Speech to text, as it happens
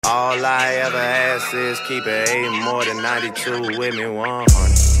All I ever ask is keep it 8 more than 92 with me 100.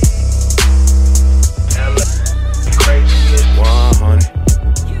 100.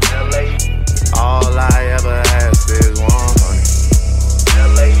 All I ever ask is 100.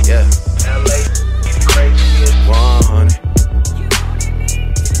 Yeah. 100.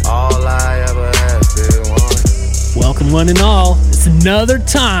 All I ever ask is 100. Welcome one and all. It's another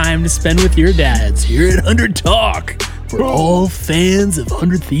time to spend with your dads here at 100 Talk for all fans of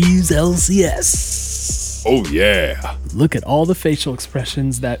 100T's LCS. Oh, yeah. Look at all the facial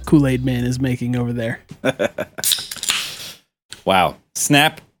expressions that Kool-Aid Man is making over there. Wow.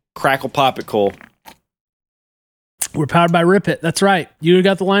 Snap, crackle, pop it, Cole. We're powered by Rip It. That's right. You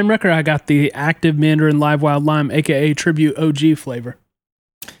got the lime wrecker. I got the active Mandarin Live Wild Lime, a.k.a. Tribute OG flavor.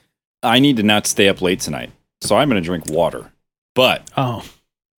 I need to not stay up late tonight, so I'm going to drink water. But you're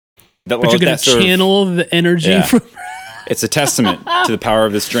going to channel the energy. Yeah. It's a testament to the power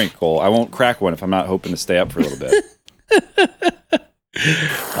of this drink, Cole. I won't crack one if I'm not hoping to stay up for a little bit.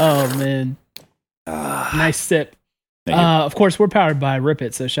 Oh, man. Nice sip. Of course, we're powered by Rip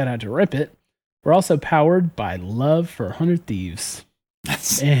It, so shout out to Rip It. We're also powered by love for 100 Thieves.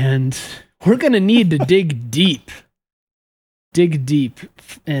 And we're going to need to dig deep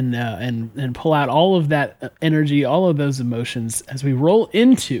and pull out all of that energy, all of those emotions as we roll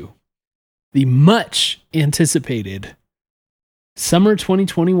into the much anticipated Summer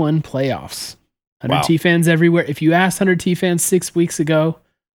 2021 playoffs. 100T fans everywhere. If you asked 100T fans 6 weeks ago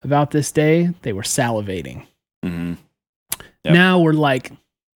about this day, they were salivating. Mm-hmm. Yep. Now we're like a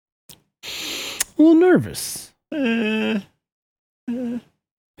little nervous. Maybe a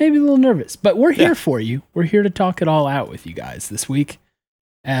little nervous, but we're here for you. We're here to talk it all out with you guys this week.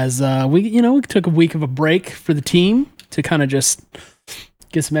 As we took a week of a break for the team to kind of just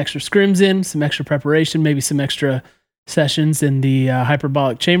get some extra scrims in, some extra preparation, maybe some extra sessions in the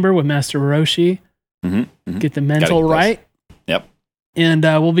hyperbolic chamber with Master Hiroshi. Mm-hmm. Get the mental right. Yep. And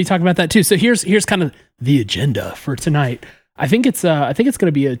we'll be talking about that too. So here's kind of the agenda for tonight. I think it's going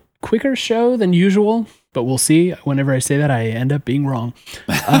to be a quicker show than usual, but we'll see. Whenever I say that, I end up being wrong.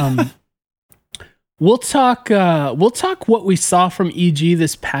 We'll talk what we saw from EG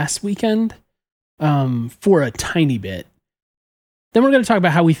this past weekend for a tiny bit. Then we're going to talk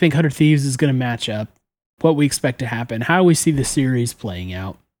about how we think 100 Thieves is going to match up, what we expect to happen, how we see the series playing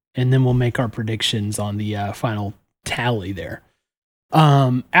out, and then we'll make our predictions on the final tally there.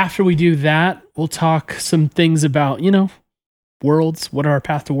 After we do that, we'll talk some things about, Worlds, what our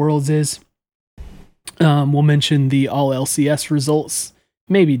path to Worlds is. We'll mention the all LCS results,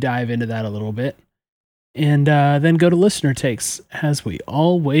 maybe dive into that a little bit, and then go to listener takes, as we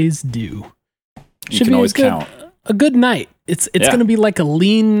always do. You can always count. A good night. It's going to be like a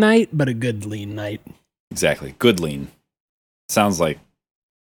lean night, but a good lean night. Exactly. Good lean. Sounds like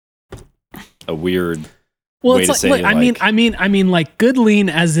a weird way to say it. I mean, like good lean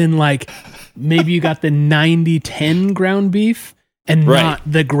as in like maybe you got the 90-10 ground beef and not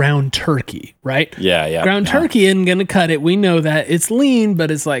the ground turkey, right? Yeah. Ground turkey isn't going to cut it. We know that. It's lean, but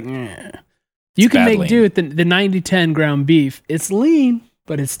it's like, you can make do with the 90-10 ground beef. It's lean,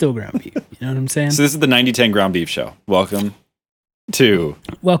 but it's still ground beef. You know what I'm saying? So this is the 90-10 ground beef show. Welcome.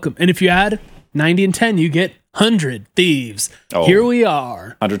 And if you add 90 and 10, you get 100 Thieves. Oh, here we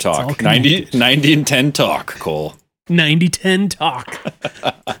are. 100 Talk. 90 and 10 talk, Cole. 90-10 talk.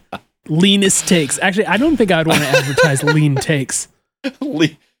 Leanest takes. Actually, I don't think I'd want to advertise lean takes.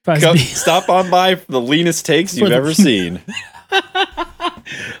 Stop on by for the leanest takes you've ever seen.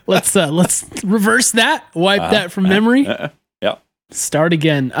 Let's reverse that. Wipe that from memory. Yep. Start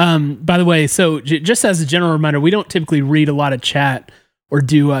again. By the way, so just as a general reminder, we don't typically read a lot of chat or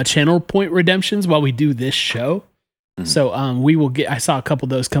do channel point redemptions while we do this show. Mm-hmm. So we will get. I saw a couple of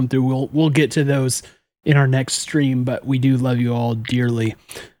those come through. We'll get to those in our next stream. But we do love you all dearly.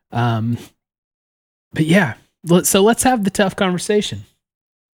 But yeah, so let's have the tough conversation.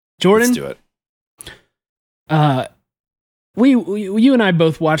 Jordan, let's do it. You and I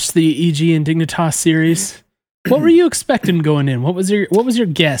both watched the EG and Dignitas series. What were you expecting going in? What was your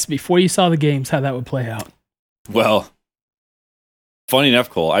guess before you saw the games, how that would play out? Well, funny enough,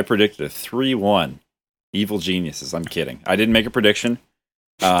 Cole, I predicted a 3-1 Evil Geniuses. I'm kidding. I didn't make a prediction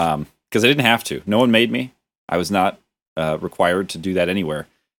because I didn't have to. No one made me. I was not required to do that anywhere.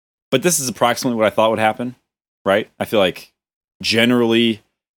 But this is approximately what I thought would happen, right? I feel like generally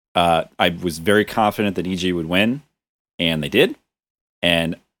I was very confident that EG would win, and they did.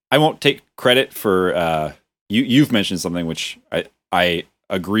 And I won't take credit for... You've mentioned something which I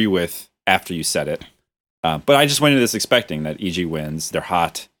agree with after you said it. But I just went into this expecting that EG wins. They're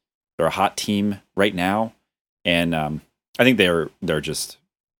hot. They're a hot team right now. And I think they're just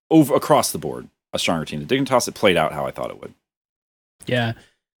across the board a stronger team. The Dignitas, it played out how I thought it would. Yeah.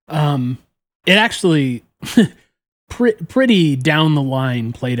 It actually pretty down the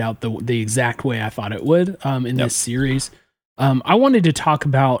line played out the exact way I thought it would in this series. I wanted to talk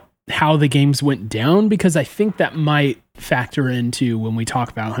about how the games went down because I think that might factor into when we talk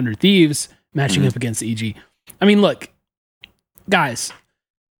about 100 Thieves matching up against EG. I mean, look, guys,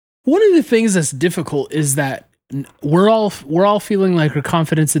 one of the things that's difficult is that we're all feeling like our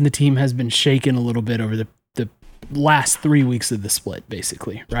confidence in the team has been shaken a little bit over the last 3 weeks of the split,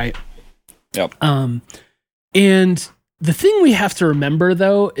 basically, right? Yep. And the thing we have to remember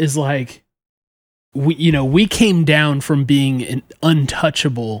though is like we came down from being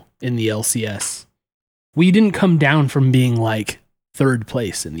untouchable in the LCS. We didn't come down from being like third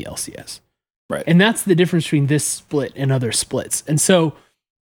place in the LCS. Right. And that's the difference between this split and other splits. And so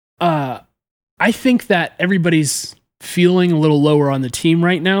I think that everybody's feeling a little lower on the team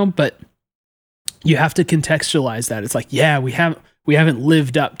right now, but you have to contextualize that. It's like, yeah, we haven't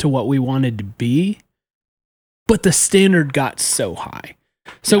lived up to what we wanted to be, but the standard got so high.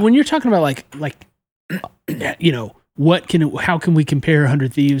 So when you're talking about like how can we compare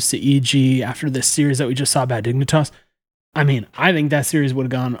 100 Thieves to EG after this series that we just saw about Dignitas? I mean, I think that series would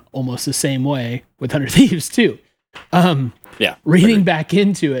have gone almost the same way with 100 Thieves too. Reading back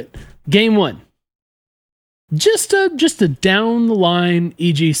into it, game 1, just a down the line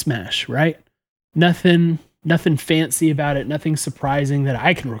EG smash, right? Nothing fancy about it, nothing surprising that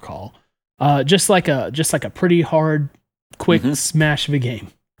I can recall. Just like a pretty hard, quick smash of a game.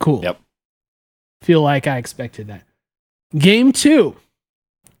 Cool. Yep. Feel like I expected that. Game 2,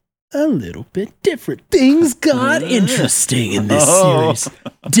 a little bit different. Things got interesting in this series.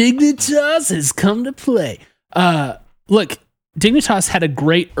 Dignitas has come to play. Look, Dignitas had a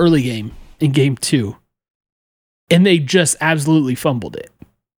great early game in game 2, and they just absolutely fumbled it.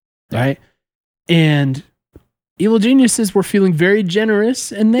 Right? And Evil Geniuses were feeling very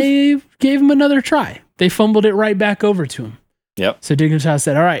generous, and they gave him another try. They fumbled it right back over to him. Yep. So Dignitas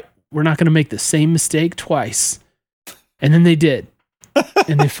said, all right, we're not going to make the same mistake twice. And then they did.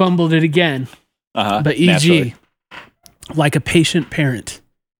 And they fumbled it again. But EG, naturally, like a patient parent,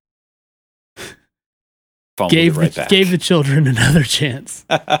 gave the children another chance.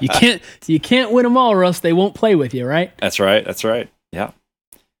 You can't win them all, or else they won't play with you, right? That's right. Yeah.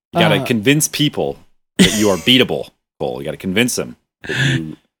 You got to convince people that you are beatable, Cole. You got to convince them that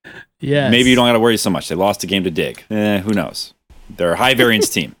you... Yes. Maybe you don't got to worry so much. They lost a game to Dig. Who knows? They're a high variance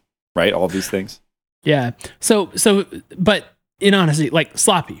team, right? All of these things. Yeah. So, but in honesty, like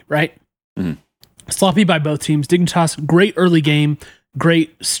sloppy, right? Mm-hmm. Sloppy by both teams. Dignitas, great early game,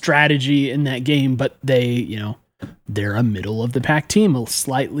 great strategy in that game, but they're a middle of the pack team,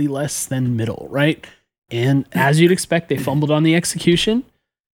 slightly less than middle, right? And as you'd expect, they fumbled on the execution.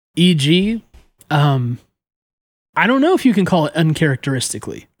 EG, I don't know if you can call it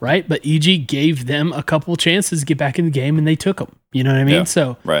uncharacteristically, right? But EG gave them a couple chances to get back in the game, and they took them. You know what I mean? Yeah,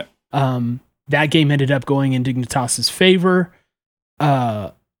 so, right. That game ended up going in Dignitas's favor.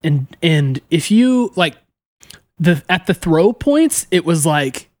 And if you like at the throw points, it was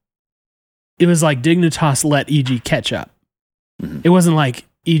like Dignitas let EG catch up. Mm-hmm. It wasn't like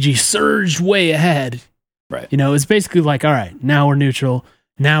EG surged way ahead. Right. It was basically like, all right, now we're neutral.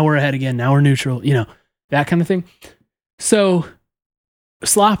 Now we're ahead again. Now we're neutral. That kind of thing. So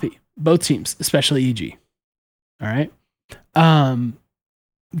sloppy, both teams, especially EG. All right.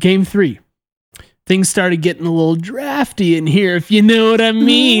 Game 3. Things started getting a little drafty in here, if you know what I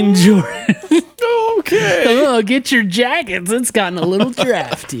mean, Jordan. Okay. Oh, get your jackets. It's gotten a little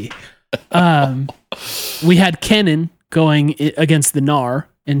drafty. We had Kennen going against the Gnar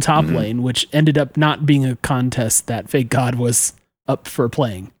in top lane, which ended up not being a contest that Fake God was up for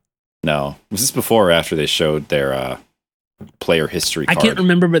playing. No. Was this before or after they showed their player history card? I can't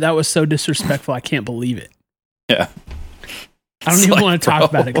remember, but that was so disrespectful. I can't believe it. Yeah. I don't even want to talk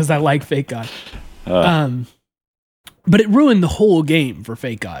about it because I like Fake God. But it ruined the whole game for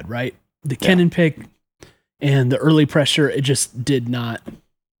Fake God, right? The Kennen pick and the early pressure, it just did not.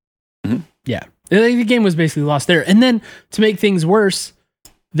 Mm-hmm. Yeah. The game was basically lost there. And then to make things worse,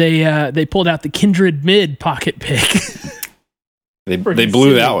 they pulled out the Kindred mid pocket pick. They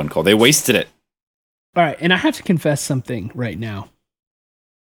blew that one, Cole. They wasted it. All right, and I have to confess something right now.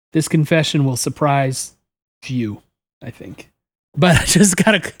 This confession will surprise few, I think. But I just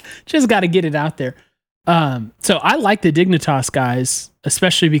gotta get it out there. So I like the Dignitas guys,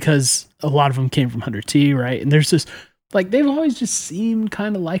 especially because a lot of them came from 100T, right? And there's just like they've always just seemed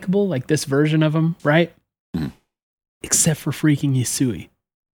kind of likable, like this version of them, right? Mm-hmm. Except for freaking Yasui.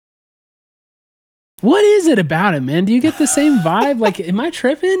 What is it about him, man? Do you get the same vibe? Like, am I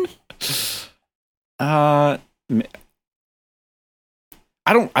tripping? I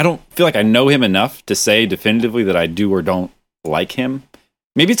don't feel like I know him enough to say definitively that I do or don't like him.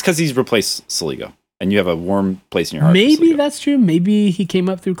 Maybe it's because he's replaced Saligo, and you have a warm place in your heart. Maybe that's true. Maybe he came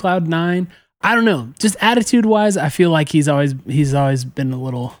up through Cloud9. I don't know. Just attitude wise, I feel like he's always been a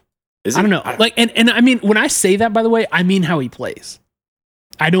little. I don't know. Like, and I mean, when I say that, by the way, I mean how he plays.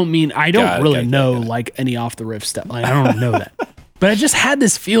 I don't really know like any off the riff stuff. Like, I don't know that. But I just had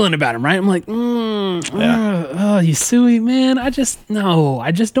this feeling about him, right? I'm like, Yusui, man, I just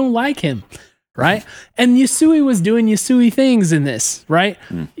don't like him, right? And Yusui was doing Yusui things in this, right?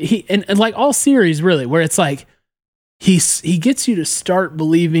 He and like all series, really, where it's like he gets you to start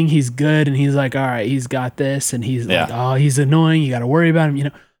believing he's good, and he's like, all right, he's got this, and he's like, oh, he's annoying, you got to worry about him, you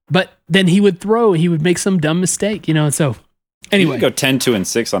know. But then he would make some dumb mistake, you know. And so, anyway, go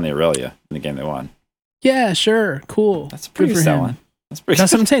 10-2-6 on the Aurelia in the game they won. Yeah, sure. Cool. That's pretty selling. That's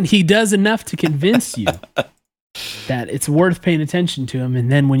what I'm saying. He does enough to convince you that it's worth paying attention to him.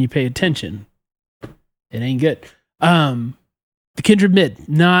 And then when you pay attention, it ain't good. The Kindred mid,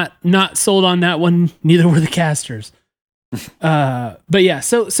 not sold on that one. Neither were the casters. But yeah,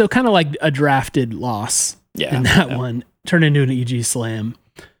 so kind of like a drafted loss in that one. Turned into an EG slam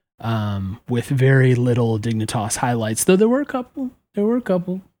with very little Dignitas highlights. Though there were a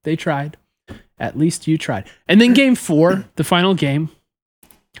couple. They tried. At least you tried. And then game 4, the final game,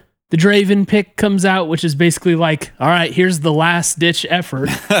 the Draven pick comes out, which is basically like, all right, here's the last ditch effort.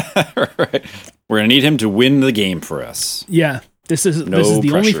 Right. We're going to need him to win the game for us. Yeah. This is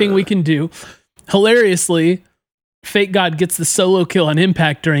the only thing we can do. Hilariously, Fake God gets the solo kill on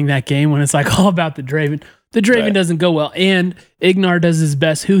Impact during that game when it's like all about the Draven. The Draven doesn't go well. And Ignar does his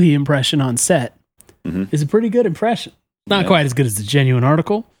best Huhi impression on set. It's a pretty good impression. Not quite as good as the genuine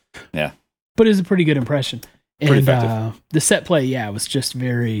article. Yeah. But it was a pretty good impression. And the set play, was just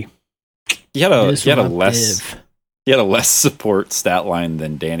very. He had a less support stat line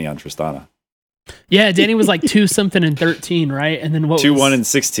than Danny on Tristana. Yeah, Danny was like 2 something and 13, right? And then what 2-1 and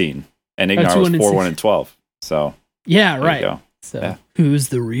 16, and Ignar was 4-1 and 12. So yeah, right. So who's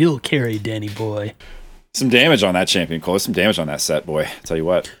the real carry, Danny boy? Some damage on that champion, Close. Some damage on that set, boy. I'll tell you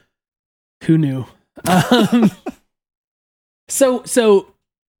what. Who knew?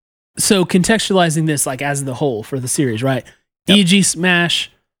 So contextualizing this like as the whole for the series, right? Yep. EG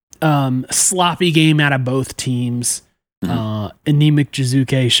smash, sloppy game out of both teams. Anemic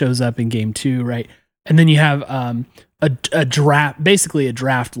Jizuke shows up in game 2, right? And then you have a draft, basically a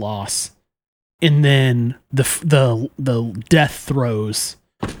draft loss, and then the death throws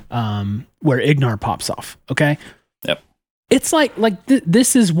where Ignar pops off. Okay. Yep. It's like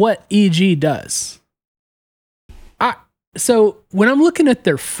this is what EG does. So when I'm looking at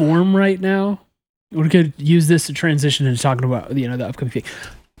their form right now, we're going to use this to transition into talking about, the upcoming thing.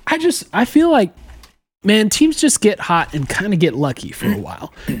 I feel like, man, teams just get hot and kind of get lucky for a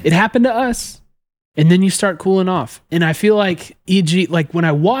while. It happened to us, and then you start cooling off. And I feel like EG, like when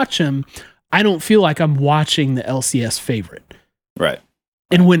I watch them, I don't feel like I'm watching the LCS favorite. Right.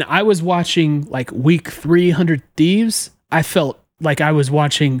 And when I was watching like week 100T's, I felt like I was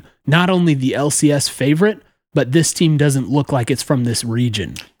watching not only the LCS favorite, but this team doesn't look like it's from this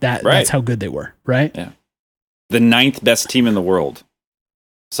region. That's how good they were, right? Yeah. The 9th best team in the world.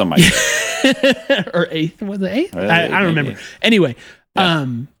 Some might say. Or 8th. Was it 8th? I don't remember. Anyway,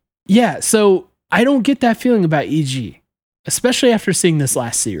 so I don't get that feeling about EG, especially after seeing this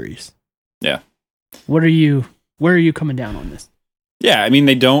last series. Yeah. Where are you coming down on this? Yeah, I mean,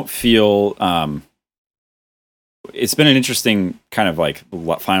 they don't feel... it's been an interesting kind of like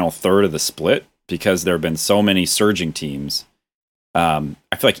final third of the split, because there have been so many surging teams. I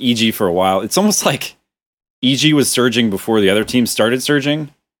feel like EG for a while, it's almost like EG was surging before the other teams started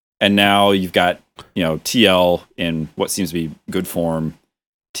surging. And now you've got, TL in what seems to be good form.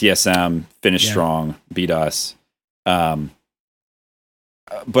 TSM finished strong, beat us. But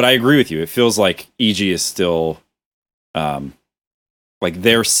I agree with you. It feels like EG is still, like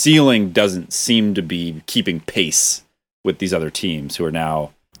their ceiling doesn't seem to be keeping pace with these other teams who are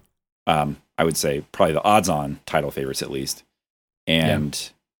now, I would say probably the odds-on title favorites at least. And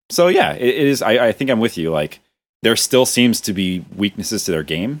so, it is. I think I'm with you. Like, there still seems to be weaknesses to their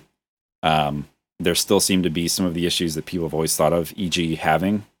game. There still seem to be some of the issues that people have always thought of EG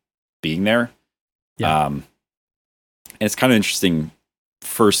being there. Yeah. And it's kind of interesting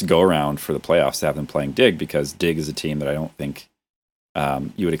first go around for the playoffs to have them playing Dig, because Dig is a team that I don't think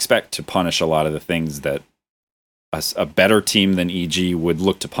you would expect to punish a lot of the things that a better team than EG would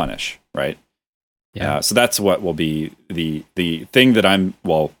look to punish, right? Yeah. So that's what will be the thing that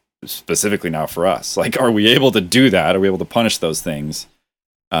specifically now for us. Like, are we able to do that? Are we able to punish those things?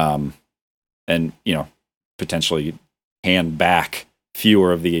 And, potentially hand back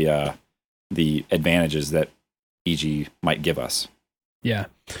fewer of the advantages that EG might give us. Yeah.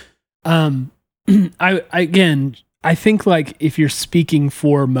 I think like if you're speaking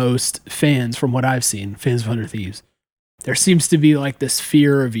for most fans, from what I've seen, fans of 100 Thieves, there seems to be like this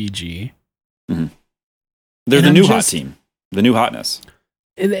fear of EG. Mm-hmm. They're the new hot team, the new hotness.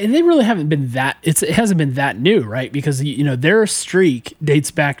 And they really haven't been that. It hasn't been that new, right? Because their streak dates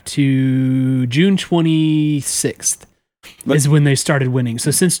back to June 26th is when they started winning.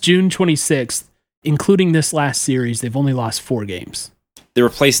 So since June 26th, including this last series, they've only lost 4 games. They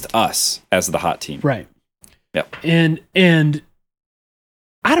replaced us as the hot team, right? Yep. And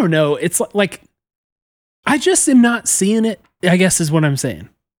I don't know. It's like I just am not seeing it, I guess is what I'm saying.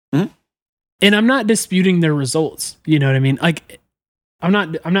 Mm-hmm. And I'm not disputing their results. You know what I mean? Like I'm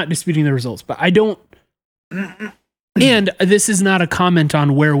not disputing the results, but I don't. And this is not a comment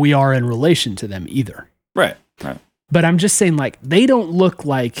on where we are in relation to them either. Right. But I'm just saying, like, they don't look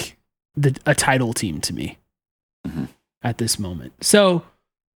like a title team to me at this moment. So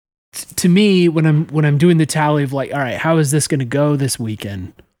to me, when I'm doing the tally of like, all right, how is this going to go this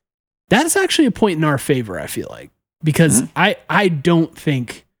weekend? That's actually a point in our favor, I feel like, because I don't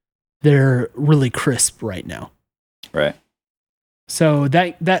think they're really crisp right now. Right. So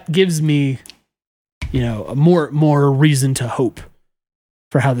that gives me, a more reason to hope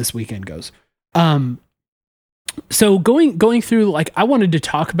for how this weekend goes. So going through, like, I wanted to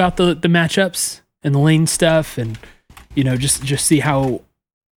talk about the matchups and the lane stuff, and just see how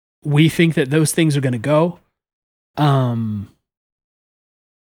we think that those things are going to go.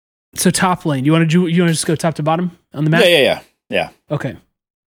 So top lane, you want to just go top to bottom on the map? Yeah. Okay.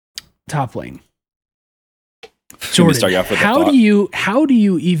 Top lane. Jordan, start you off with how do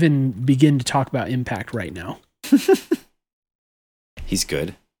you even begin to talk about Impact right now? He's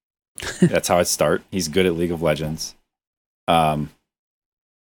good. That's how I start. He's good at League of Legends.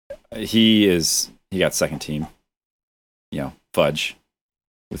 He got second team. Fudge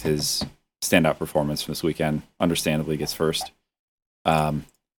with his standout performance from this weekend. Understandably gets first. I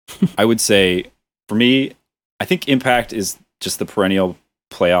would say for me, I think Impact is just the perennial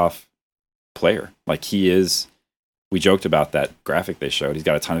playoff player. Like he is. We joked about that graphic they showed. He's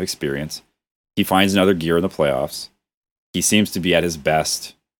got a ton of experience. He finds another gear in the playoffs. He seems to be at his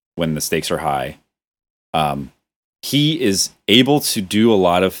best when the stakes are high. He is able to do a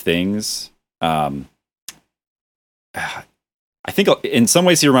lot of things. I think in some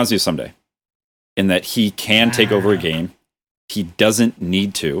ways he reminds me of Someday, in that he can take over a game. He doesn't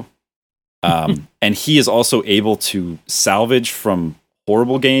need to. And he is also able to salvage from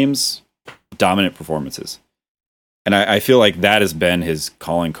horrible games dominant performances. And I feel like that has been his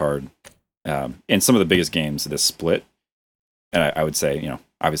calling card in some of the biggest games of this split. And I would say,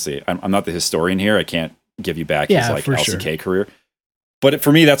 obviously, I'm not the historian here. I can't give you back his LCK career. But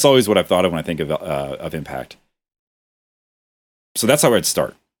for me, that's always what I've thought of when I think of Impact. So that's how I'd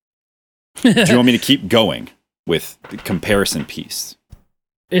start. Do you want me to keep going with the comparison piece?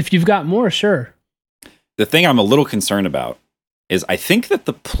 If you've got more, sure. The thing I'm a little concerned about is I think that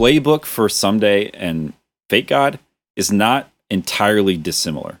the playbook for Someday and Fate God is not entirely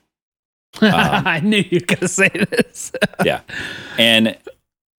dissimilar. I knew you were going to say this. Yeah. And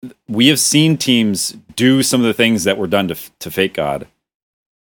we have seen teams do some of the things that were done to Fate God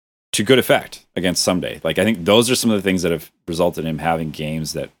to good effect against Someday. Like, I think those are some of the things that have resulted in him having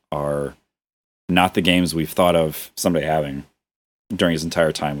games that are not the games we've thought of Someday having during his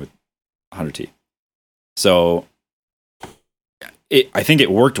entire time with 100T. So I think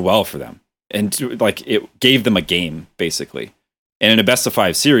it worked well for them. And it gave them a game, basically. And in a best of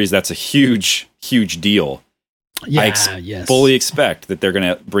 5 series, that's a huge, huge deal. Yeah, I fully expect that they're going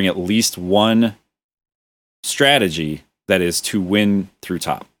to bring at least one strategy that is to win through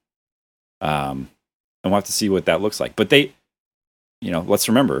top. And we'll have to see what that looks like. But let's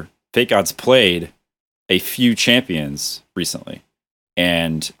remember, Fate Gods played a few champions recently.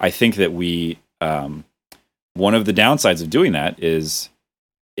 And I think that one of the downsides of doing that is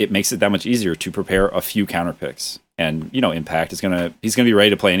it makes it that much easier to prepare a few counter picks. And, Impact he's going to be ready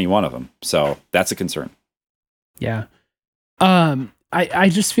to play any one of them. So that's a concern. Yeah. I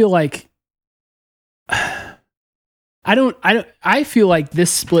just feel like I feel like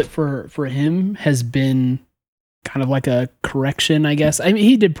this split for him has been kind of like a correction, I guess. I mean,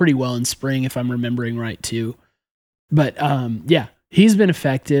 he did pretty well in spring, if I'm remembering right too. But yeah, he's been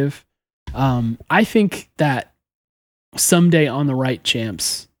effective. I think that Someday on the right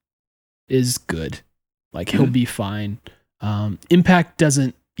champs is good. Like he'll be fine. Impact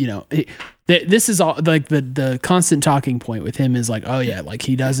doesn't this is all like the constant talking point with him is like, oh yeah, like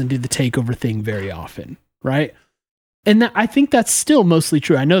he doesn't do the takeover thing very often, right? And I think that's still mostly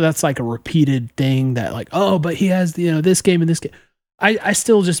true. I know that's like a repeated thing that like, oh, but he has this game and this game. I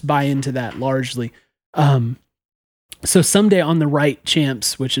still just buy into that largely. So someday on the right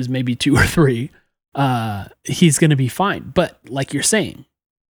champs, which is maybe 2 or 3, he's going to be fine. But like you're saying,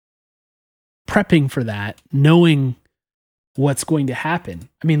 prepping for that, knowing what's going to happen.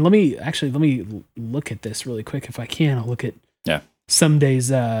 I mean, let me look at this really quick if I can. I'll look at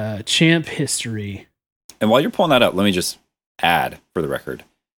Sumday's champ history. And while you're pulling that up, let me just add for the record.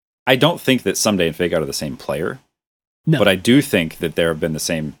 I don't think that Someday and Fake Out are the same player. No. But I do think that there have been the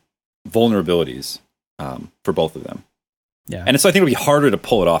same vulnerabilities for both of them. Yeah. And so I think it'll be harder to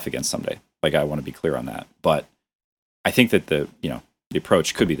pull it off against Someday. Like, I want to be clear on that. But I think that the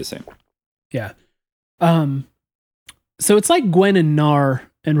approach could be the same. Yeah. So it's like Gwen and Gnar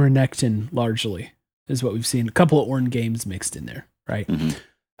and Renekton largely is what we've seen. A couple of Ornn games mixed in there, right?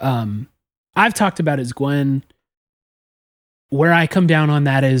 Mm-hmm. I've talked about as Gwen. Where I come down on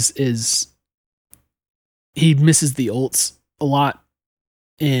that is he misses the ults a lot.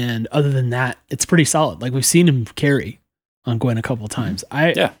 And other than that, it's pretty solid. Like we've seen him carry on Gwen a couple of times.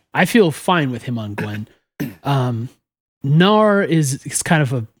 I feel fine with him on Gwen. Gnar is kind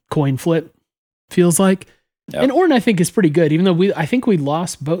of a coin flip, feels like. Yep. And Ornn, I think, is pretty good, even though I think we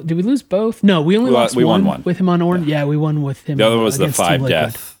lost both. Did we lose both? No, we only lost one with him on Ornn. Yeah, we won with him. The other was the 5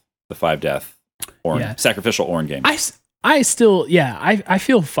 death Ornn, sacrificial Ornn game. I still, I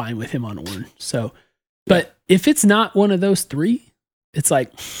feel fine with him on Ornn. So, but if it's not one of those 3, it's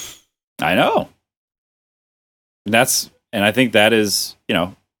like, I know. And I think that is,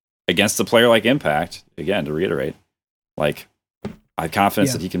 against a player like Impact, again, to reiterate, like, I have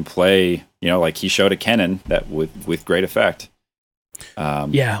confidence that he can play, like he showed at Kennen that with great effect.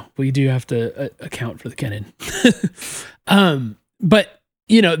 We do have to account for the Kennen. But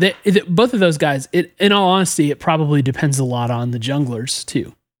both of those guys, in all honesty, it probably depends a lot on the junglers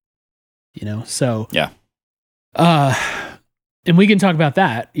too. So yeah. And we can talk about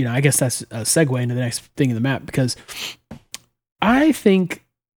that. I guess that's a segue into the next thing in the map, because I think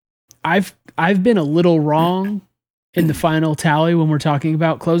I've been a little wrong in the final tally when we're talking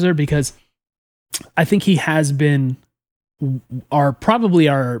about Closer, because I think he has been probably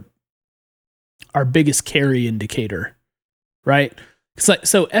our biggest carry indicator, right? It's like,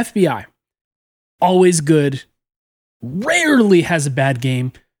 so FBI, always good, rarely has a bad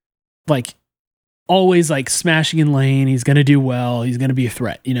game, like always like smashing in lane. He's going to do well. He's going to be a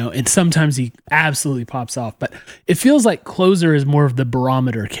threat, and sometimes he absolutely pops off, but it feels like Closer is more of the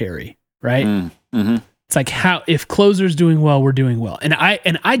barometer carry, right? Mm-hmm. It's like, if Closer's doing well, we're doing well. And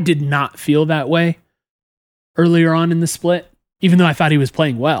I did not feel that way earlier on in the split, even though I thought he was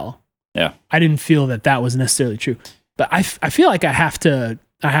playing well. Yeah. I didn't feel that was necessarily true. But I feel like I have to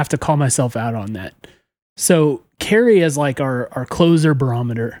call myself out on that. So carry as like our Closer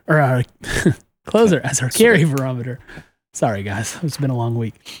barometer, or our Closer as our carry barometer. Sorry guys, it's been a long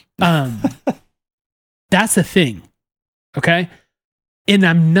week. That's the thing. Okay? And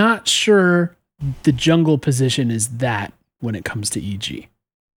I'm not sure the jungle position is that when it comes to EG.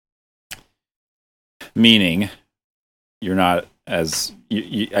 Meaning, you're not as,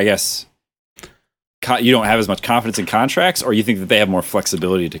 I guess, you don't have as much confidence in contracts, or you think that they have more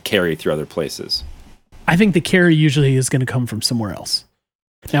flexibility to carry through other places? I think the carry usually is going to come from somewhere else.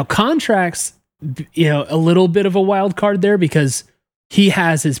 Now, contracts, a little bit of a wild card there, because he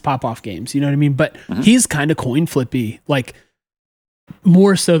has his pop-off games, you know what I mean? But he's kind of coin flippy, like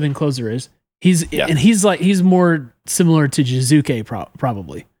more so than Closer is. And he's more similar to Jizuke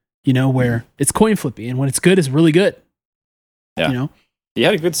probably, where it's coin flippy, and when it's good, it's really good. Yeah. He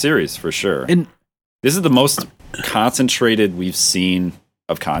had a good series for sure. And this is the most concentrated we've seen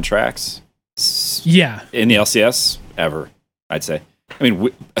of contracts. In the LCS ever, I'd say. I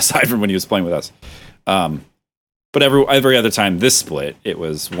mean, aside from when he was playing with us. But every other time this split, it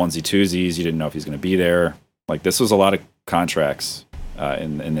was onesie twosies. You didn't know if he's going to be there. Like, this was a lot of contracts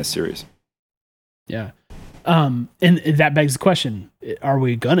in this series. Yeah. And that begs the question, are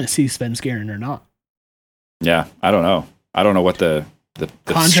we going to see Svenskeren or not? Yeah, I don't know. I don't know what the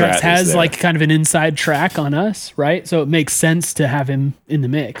contracts has like kind of an inside track on us, right? So it makes sense to have him in the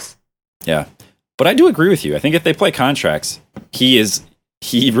mix. Yeah. But I do agree with you. I think if they play contracts,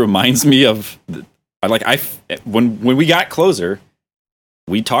 he reminds me of when we got Closer,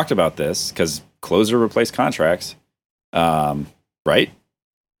 we talked about this because Closer replaced contracts. Right?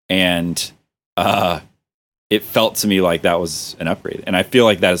 And it felt to me like that was an upgrade, and I feel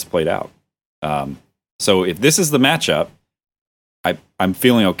like that has played out. So if this is the matchup, I'm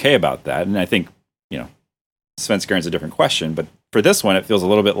feeling okay about that. And I think, Svenskeren is a different question, but for this one, it feels a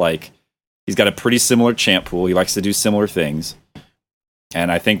little bit like he's got a pretty similar champ pool. He likes to do similar things.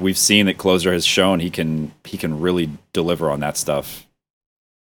 And I think we've seen that Closer has shown he can really deliver on that stuff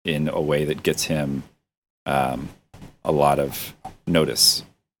in a way that gets him a lot of notice,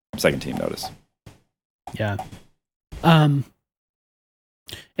 second team notice. Yeah. And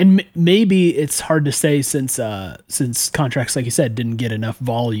maybe it's hard to say since contracts, like you said, didn't get enough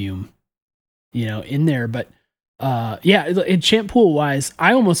volume, in there. But in champ pool wise,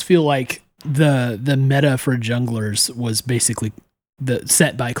 I almost feel like the meta for junglers was basically the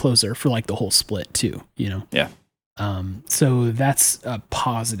set by Closer for like the whole split too. Yeah. So that's a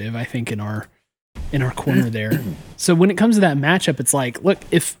positive, I think, in our corner there. So when it comes to that matchup, it's like, look,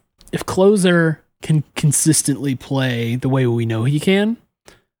 if Closer can consistently play the way we know he can,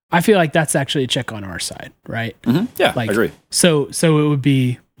 I feel like that's actually a check on our side, right? Mm-hmm. Yeah, I agree. So it would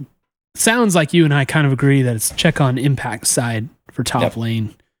be, sounds like you and I kind of agree that it's check on impact side for top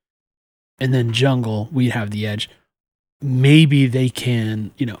lane, and then jungle, we'd have the edge. Maybe they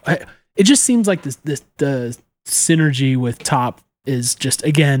can, it just seems like the synergy with top is just,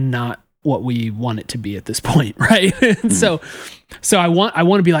 again, not what we want it to be at this point, right? So I want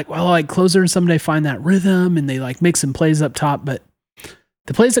to be like, well, like Closer someday find that rhythm and they like make some plays up top, but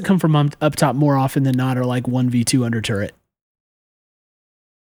the plays that come from up top more often than not are like 1v2 under turret.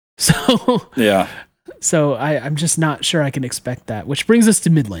 So yeah. So I'm just not sure I can expect that, which brings us to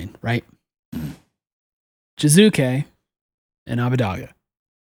mid lane, right? Jizuke and Abadaga.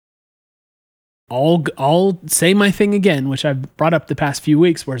 I'll say my thing again, which I've brought up the past few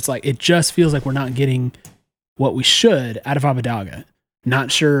weeks, where it's like, it just feels like we're not getting what we should out of Abadaga.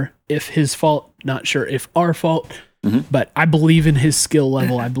 Not sure if his fault, not sure if our fault, but I believe in his skill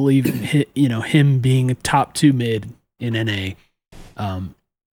level. I believe him being a top 2 mid in NA.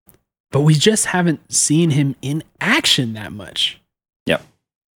 But we just haven't seen him in action that much. Yep.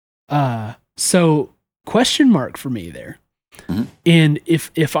 So question mark for me there. And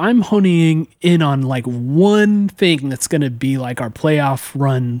if I'm honing in on like one thing that's going to be like our playoff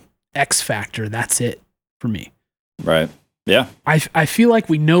run X factor, that's it for me. Right. Yeah. I feel like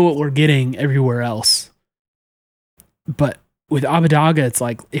we know what we're getting everywhere else. But with Abadaga, it's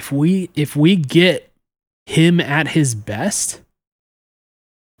like if we get him at his best,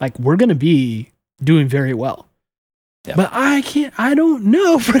 like we're going to be doing very well. Yeah. But I don't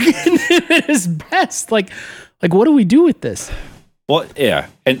know if we're getting him at his best. Like what do we do with this? Well, yeah.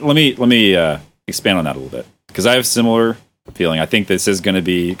 And let me expand on that a little bit, because I have similar feeling. I think this is going to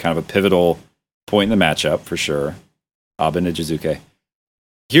be kind of a pivotal point in the matchup for sure. Abin and Jizuke.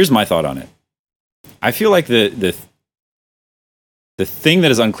 Here's my thought on it. I feel like the thing that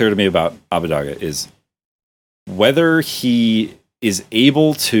is unclear to me about Abadaga is whether he is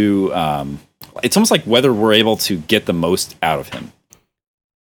able to, it's almost like whether we're able to get the most out of him.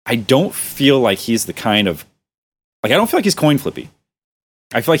 I don't feel like he's the kind of, I don't feel like he's coin flippy.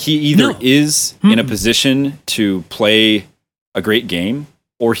 I feel like he either is in a position to play a great game,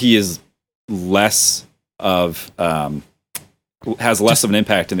 or he is less of, has less of an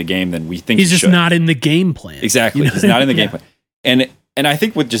impact in the game than we think he's he just should. Not in the game plan. Exactly. He's not in the game plan. And I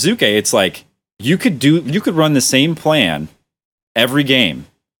think with Jizuke, it's like you could run the same plan every game,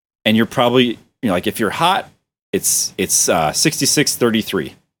 and you're probably, like, if you're hot, it's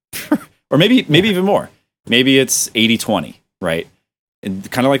 66-33. Or maybe even more. Maybe it's 80-20, right?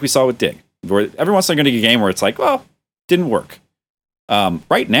 And kind of like we saw with Dig, where every once in a while you're going to get a game where it's like, well, didn't work.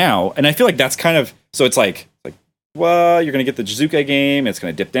 Right now, and I feel like that's kind of, so it's like, well, you're going to get the Jizuke game, it's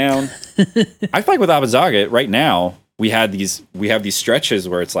going to dip down. I feel like with Abadaga right now, we have these stretches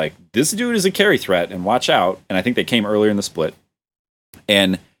where it's like, this dude is a carry threat, and watch out. And I think they came earlier in the split.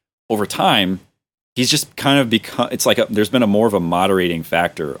 And over time, he's just kind of become, it's like there's been a more of a moderating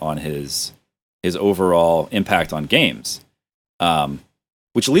factor on his overall impact on games.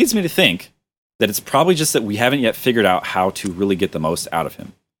 Which leads me to think that it's probably just that we haven't yet figured out how to really get the most out of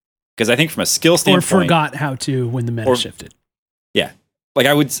him. Because I think from a skill standpoint, or forgot how to when the meta shifted. Yeah, like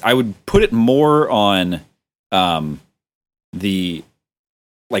I would put it more on the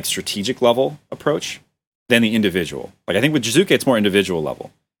like strategic level approach than the individual. Like I think with Jizuke, it's more individual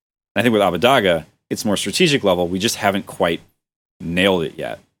level. And I think with Abadaga, it's more strategic level. We just haven't quite nailed it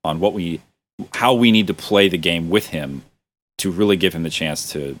yet on how we need to play the game with him to really give him the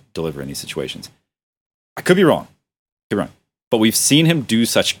chance to deliver in these situations. I could be wrong. But we've seen him do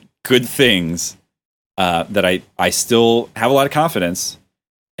such good things that I still have a lot of confidence.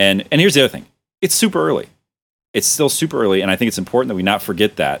 And here's the other thing. It's super early. It's still super early, and I think it's important that we not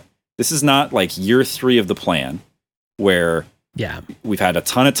forget that. This is not like year 3 of the plan, where Yeah. We've had a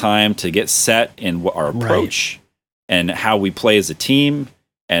ton of time to get set in what our approach and how we play as a team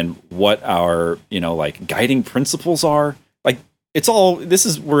and what our, like guiding principles are. Like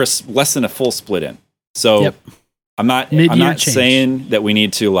we're less than a full split in. So I'm not saying that we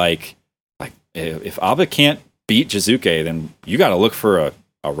need to like if Abba can't beat Jizuke, then you got to look for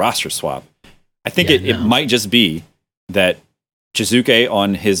a roster swap. I think it might just be that Jizuke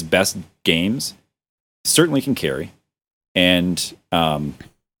on his best games certainly can carry. And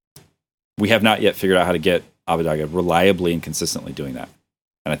we have not yet figured out how to get Abadaga reliably and consistently doing that.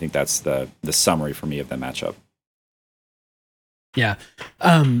 And I think that's the summary for me of that matchup. Yeah.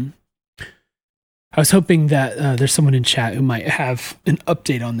 I was hoping that there's someone in chat who might have an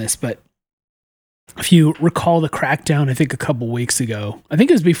update on this, but if you recall the crackdown, I think a couple weeks ago, I think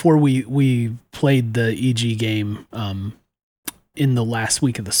it was before we played the EG game in the last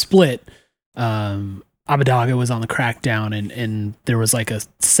week of the split, Abadaga was on the crackdown and there was like a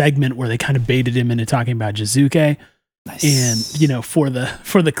segment where they kind of baited him into talking about Jizuke. Nice. And, for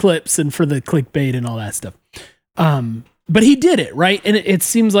the clips and for the clickbait and all that stuff. But he did it, right? And it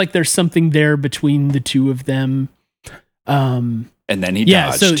seems like there's something there between the two of them. And then he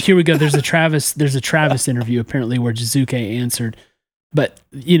dodged. So here we go. There's a Travis interview apparently where Jizuke answered. But,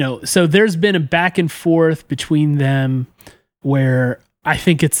 so there's been a back and forth between them where I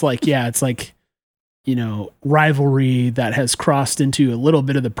think it's like, rivalry that has crossed into a little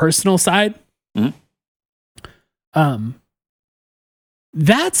bit of the personal side. Mm-hmm.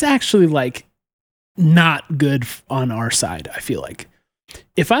 That's actually like not good on our side. I feel like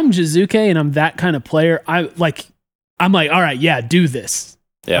if I'm Jizuke and I'm that kind of player, I'm like, all right, yeah, do this.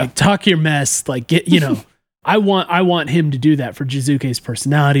 Yeah. Like talk your mess, like get, I want him to do that for Jizuke's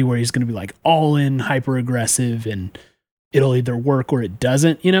personality where he's going to be like all in, hyper aggressive, and it'll either work or it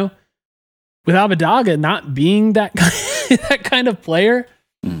doesn't, With Abadaga not being that kind of player,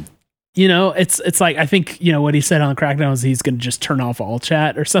 it's like, I think, what he said on the crackdown is he's going to just turn off all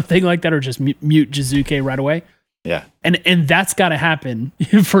chat or something like that, or just mute Jizuke right away. Yeah. And that's got to happen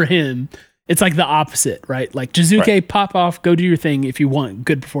for him. It's like the opposite, right? Like Jizuke, pop off, go do your thing if you want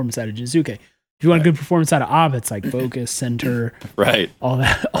good performance out of Jizuke. If you want good performance out of Ab, it's like focus, center, all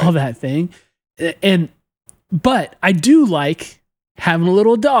that thing. But I do like having a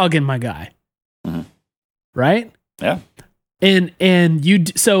little dog in my guy. Mm-hmm. Right? Yeah. And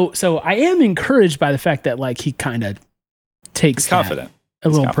so I am encouraged by the fact that like he kind of takes confident a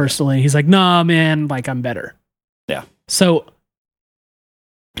little personally. He's like, nah, man, like I'm better. Yeah. So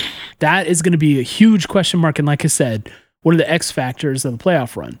that is going to be a huge question mark. And like I said, what are the X factors of the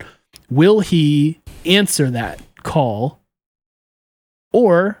playoff run? Will he answer that call,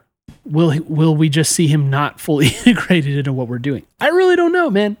 or will we just see him not fully integrated into what we're doing? I really don't know,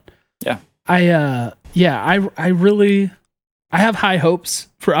 man. Yeah. I have high hopes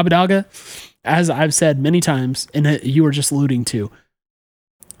for Abadaga, as I've said many times, and you were just alluding to.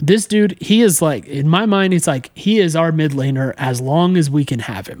 This dude, he is like, in my mind, it's like he is our mid laner as long as we can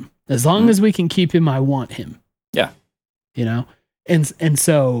have him. As long as we can keep him, I want him. Yeah. And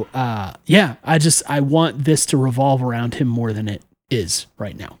so I want this to revolve around him more than it is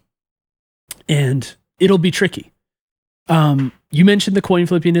right now. And it'll be tricky. You mentioned the coin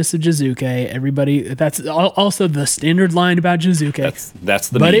flippiness of Jizuke. Everybody, that's also the standard line about Jizuke. That's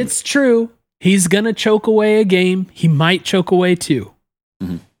the But meme. it's true. He's going to choke away a game. He might choke away two.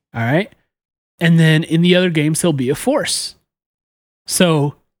 Mm-hmm. All right. And then in the other games, he'll be a force.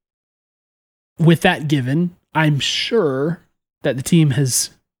 So with that given, I'm sure that the team has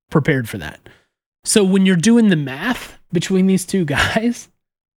prepared for that. So when you're doing the math between these two guys,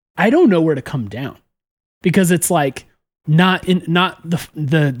 I don't know where to come down, because it's like not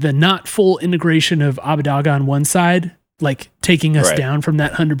the not full integration of Abadaga on one side, like taking us down from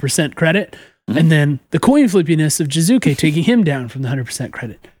that 100% credit. Mm-hmm. And then the coin flippiness of Jizuke taking him down from the 100%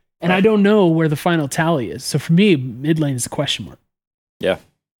 credit. And I don't know where the final tally is. So for me, mid lane is a question mark. Yeah,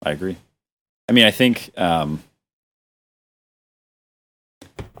 I agree. I mean, I think,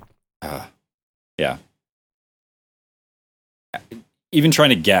 even trying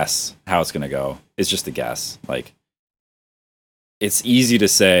to guess how it's going to go is just a guess. Like, it's easy to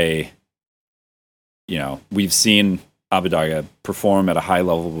say, we've seen Abadaga perform at a high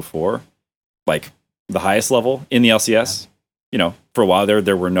level before, like the highest level in the LCS. For a while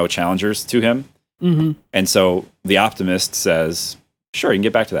there were no challengers to him. Mm-hmm. And so the optimist says, sure, you can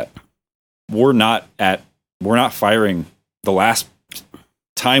get back to that. We're not firing. The last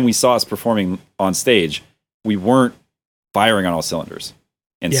time we saw us performing on stage, we weren't firing on all cylinders.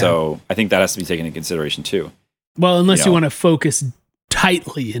 And so I think that has to be taken into consideration too. Well, unless you want to focus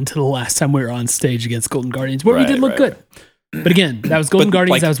tightly into the last time we were on stage against Golden Guardians, where we did look good. But again, that was Golden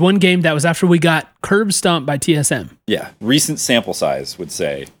Guardians. That was one game. That was after we got curb stomped by TSM. Yeah, recent sample size would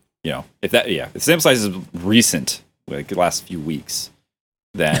say, if the sample size is recent, like the last few weeks,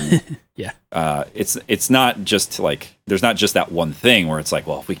 then it's not just like there's not just that one thing where it's like,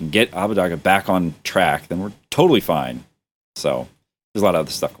 well, if we can get Abadaga back on track, then we're totally fine. So there's a lot of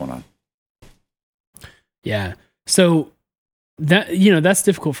other stuff going on. Yeah. So that that's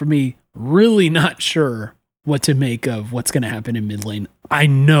difficult for me. Really not sure what to make of what's going to happen in mid lane. I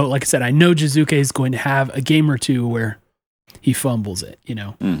know, like I said, I know Jizuke is going to have a game or two where he fumbles it,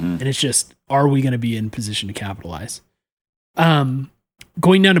 and it's just, are we going to be in position to capitalize?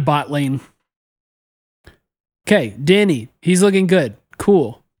 Going down to bot lane. Okay, Danny, he's looking good.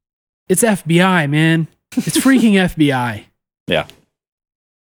 Cool. It's FBI, man. It's freaking FBI. Yeah.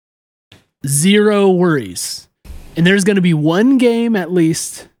 Zero worries. And there's going to be one game at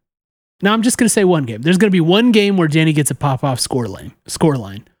least. Now I'm just going to say one game. There's going to be one game where Danny gets a pop-off score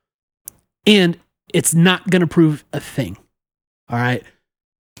line. And it's not going to prove a thing. All right?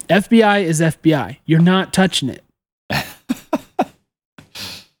 FBI is FBI. You're not touching it.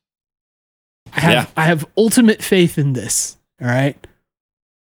 I have ultimate faith in this. All right?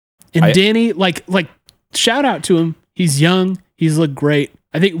 And Danny, like shout out to him. He's young. He's looked great.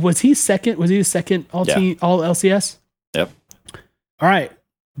 I think, was he second? Was he the second all LCS? Yep. All right.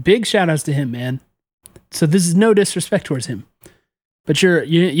 Big shout outs to him, man. So this is no disrespect towards him, but you're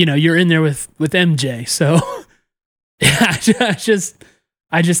in there with MJ. So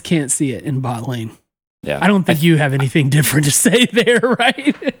I just can't see it in bot lane. Yeah. I don't think you have anything different to say there,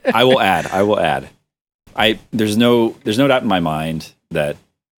 right? I will add. There's no doubt in my mind that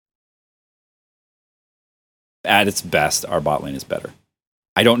at its best, our bot lane is better.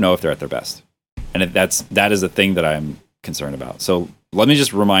 I don't know if they're at their best. And that is the thing that I'm concerned about. So let me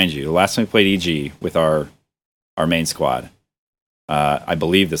just remind you, the last time we played EG with our main squad, I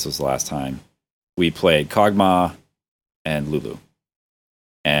believe this was the last time, we played Kog'Maw and Lulu.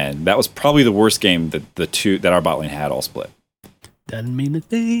 And that was probably the worst game that our bot lane had all split. Doesn't mean a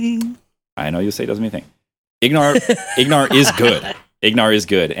thing. I know you'll say it doesn't mean a thing. Ignar is good. Ignar is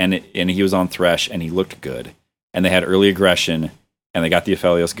good. And he was on Thresh and he looked good. And they had early aggression and they got the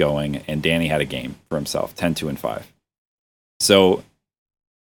Aphelios going and Danny had a game for himself, 10-2-5. So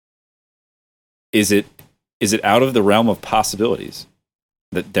is it out of the realm of possibilities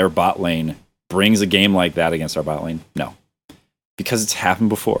that their bot lane brings a game like that against our bot lane? No. Because it's happened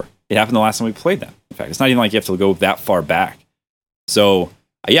before. It happened the last time we played them. In fact, it's not even like you have to go that far back. So,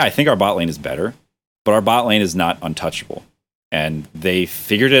 yeah, I think our bot lane is better, but our bot lane is not untouchable. And they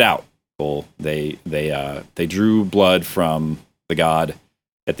figured it out. They drew blood from the god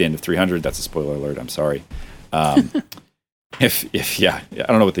at the end of 300. That's a spoiler alert. I'm sorry. I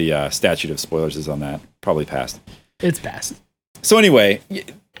don't know what the statute of spoilers is on that. Probably passed. It's passed. So anyway,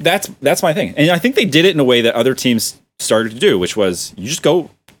 that's my thing. And I think they did it in a way that other teams started to do, which was you just go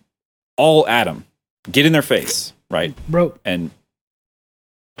all at them, get in their face, right? Bro. And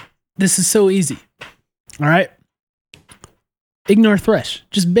this is so easy. All right. Ignore Thresh.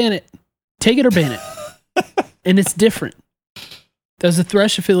 Just ban it. Take it or ban it. And it's different. There's a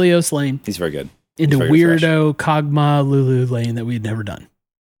Thresh Aphelios lane. He's very good. Into weirdo Kog'Maw Lulu lane that we'd never done.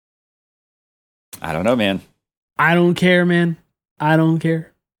 I don't know, man. I don't care, man. I don't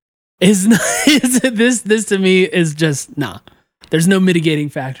care. This to me is just nah. There's no mitigating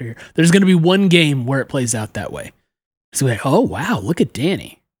factor here. There's going to be one game where it plays out that way. So like, oh wow, look at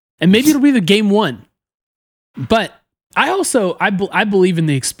Danny, and maybe it'll be the game one. But I believe in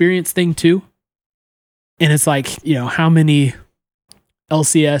the experience thing too. And it's like, how many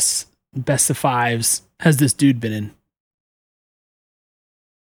LCS best of fives has this dude been in?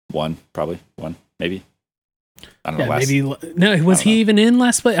 One, maybe. I don't know. Was he even in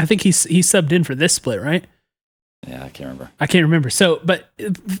last split? I think he subbed in for this split, right? Yeah, I can't remember. So, but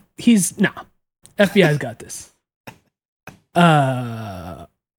FBI's got this. And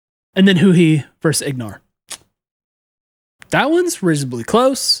then Huhi versus Ignore. That one's reasonably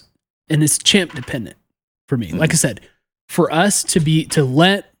close, and it's champ dependent for me. Mm-hmm. Like I said, for us to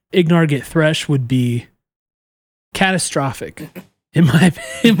let Ignore get Thresh would be catastrophic, in my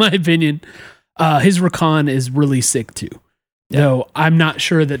opinion. His Rakan is really sick too. Yeah. Though I'm not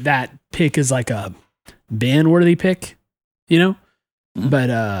sure that pick is like a ban-worthy pick, Mm-hmm. But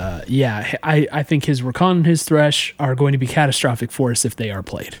I think his Rakan and his Thresh are going to be catastrophic for us if they are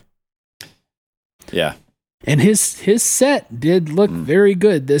played. Yeah. And his set did look very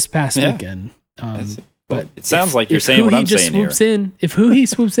good this past weekend. But it sounds like you're saying what I'm saying here. If Huhi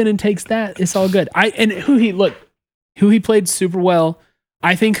swoops in and takes that, it's all good. Huhi played super well.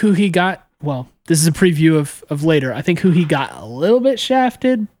 I think Huhi got well, this is a preview of later. I think Huhi got a little bit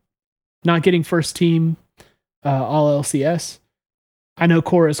shafted, not getting first team all LCS. I know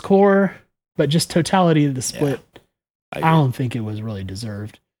core is core, but just totality of the split, I don't think it was really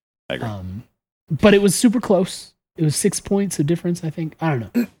deserved. I agree. But it was super close. It was 6 points of difference, I think. I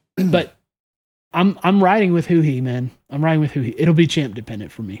don't know. But I'm riding with Huhi, man. I'm riding with Huhi. It'll be champ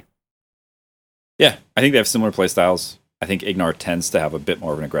dependent for me. Yeah, I think they have similar play styles. I think Ignar tends to have a bit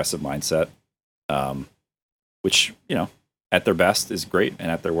more of an aggressive mindset, which, at their best is great, and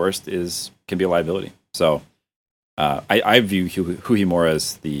at their worst can be a liability. So I view Huhi more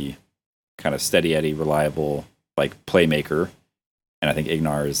as the kind of steady Eddie, reliable, like playmaker, and I think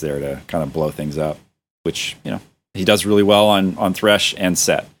Ignar is there to kind of blow things up, which he does really well on Thresh and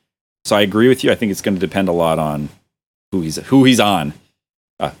Set. So I agree with you. I think it's going to depend a lot on who he's on,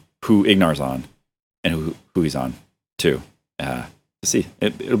 who Ignar's on, and who he's on too. To see,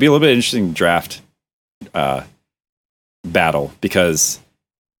 it'll be a little bit interesting draft battle because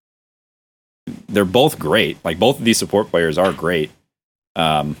they're both great. Like both of these support players are great.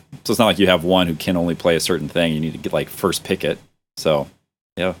 So it's not like you have one who can only play a certain thing. You need to get like first pick it. So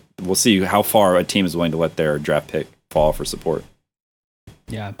yeah, we'll see how far a team is willing to let their draft pick fall for support.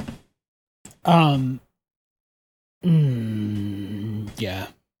 Yeah. Yeah.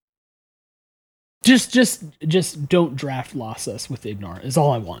 Just don't draft Lossus with Ignar is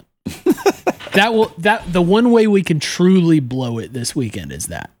all I want. The one way we can truly blow it this weekend is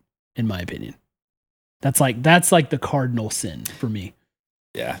that, in my opinion. That's like the cardinal sin for me.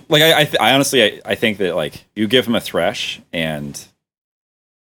 Yeah. Like I honestly I think that like you give him a Thresh and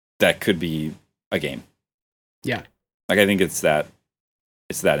that could be a game. Yeah. Like I think it's that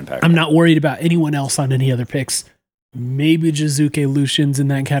impactful. I'm not worried about anyone else on any other picks. Maybe Jizuke Lucian's in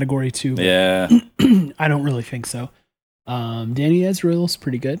that category too. Yeah. I don't really think so. Danny Ezreal's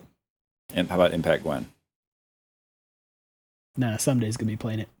pretty good. And how about Impact Gwen? Nah, someday's gonna be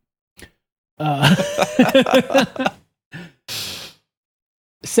playing it.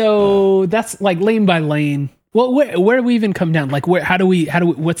 So that's like lane by lane. Well, where do we even come down? Like how do we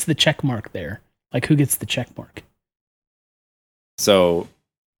what's the check mark there? Like who gets the check mark? So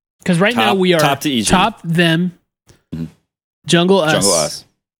because right now we are top to EG. Top them, jungle us,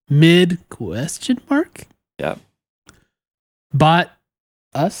 mid question mark. Yep. Bot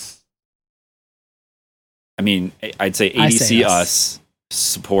us. I mean, I'd say ADC us,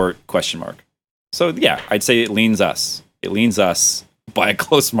 support question mark. So yeah, I'd say it leans us. It leans us by a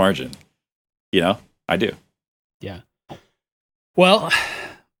close margin. I do. Yeah. Well,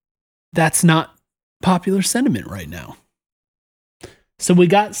 that's not popular sentiment right now. So we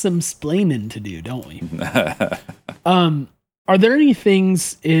got some splaining to do, don't we? Are there any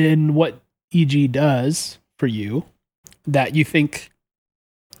things in what EG does for you that you think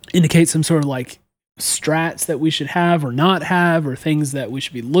indicate some sort of like strats that we should have or not have, or things that we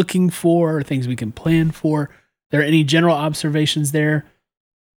should be looking for, or things we can plan for? Are there any general observations there?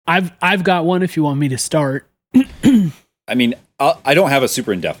 I've got one if you want me to start. I mean, I don't have a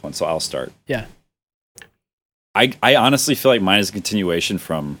super in-depth one, so I'll start. Yeah. I honestly feel like mine is a continuation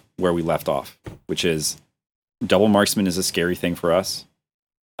from where we left off, which is double marksman is a scary thing for us.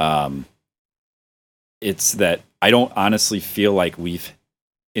 It's that I don't honestly feel like we've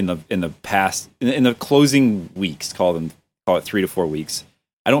in the past in the closing weeks, call it 3 to 4 weeks.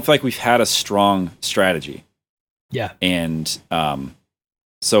 I don't feel like we've had a strong strategy. Yeah. And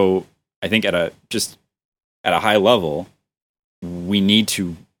so I think at a high level, we need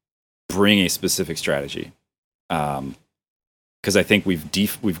to bring a specific strategy. Because I think we've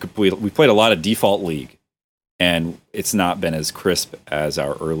played a lot of default league, and it's not been as crisp as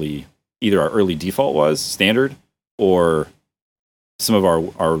our early default was standard, or some of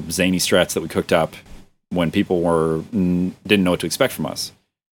our zany strats that we cooked up when people didn't know what to expect from us.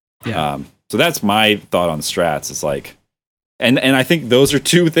 Yeah. So that's my thought on strats. It's like, and I think those are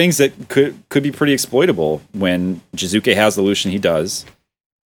two things that could be pretty exploitable when Jizuke has the Lucian he does.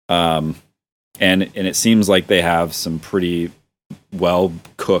 And it seems like they have some pretty well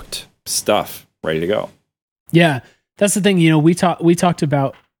cooked stuff ready to go. Yeah, that's the thing. We talked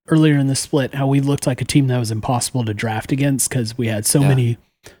about earlier in the split how we looked like a team that was impossible to draft against because we had so many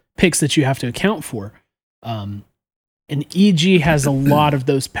picks that you have to account for. And EG has a lot of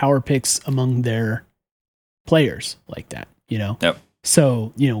those power picks among their players like that. Yep.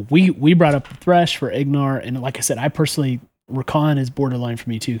 So we brought up the Thresh for Ignar, and like I said, I personally. Rakan is borderline for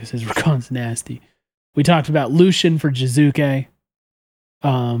me too because his Rakan's nasty. We talked about Lucian for Jizuke.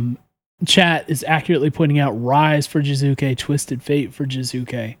 Chat is accurately pointing out Rise for Jizuke, Twisted Fate for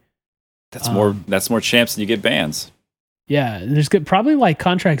Jizuke. That's more champs than you get bans. Yeah, there's good. Probably like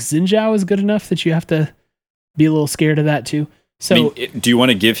contract Xinjiao is good enough that you have to be a little scared of that too. So, I mean, do you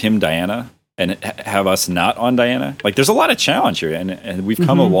want to give him Diana and have us not on Diana? Like, there's a lot of challenge here, and we've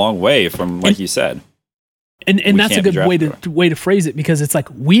come a long way from, like you said. And that's a good way to phrase it, because it's like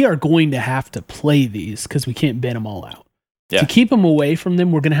we are going to have to play these because we can't ban them all out. Yeah. To keep them away from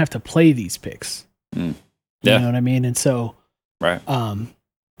them, we're going to have to play these picks. Yeah. You know what I mean? And so, right.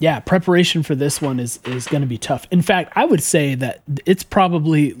 Yeah, preparation for this one is going to be tough. In fact, I would say that it's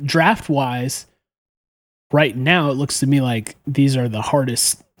probably draft-wise, right now, it looks to me like these are the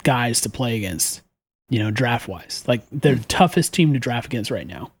hardest guys to play against, draft-wise. Like, they're the toughest team to draft against right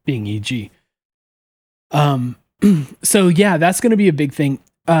now, being EG. So, yeah, that's going to be a big thing.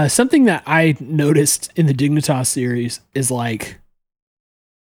 Something that I noticed in the Dignitas series is, like,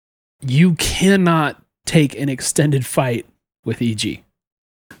 you cannot take an extended fight with EG.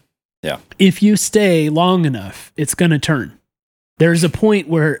 Yeah. If you stay long enough, it's going to turn. There's a point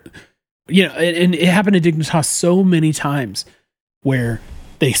where, and it happened to Dignitas so many times where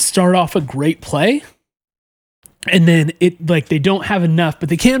they start off a great play and then they don't have enough, but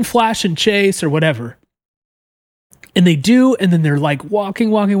they can flash and chase or whatever. And they do, and then they're like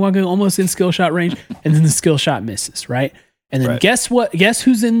walking, almost in skill shot range, and then the skill shot misses, right? And then guess what? Guess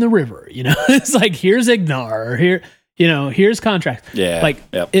who's in the river? It's like, here's Ignar, or here's Contract. Yeah.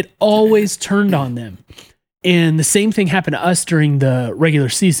 It always turned on them. And the same thing happened to us during the regular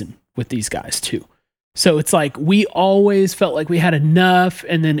season with these guys too. So it's like, we always felt like we had enough,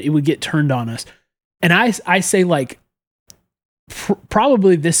 and then it would get turned on us. And I say, like,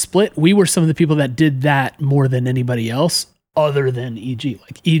 probably this split, we were some of the people that did that more than anybody else other than EG.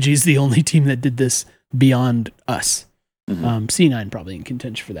 Like, EG is the only team that did this beyond us. C9 probably in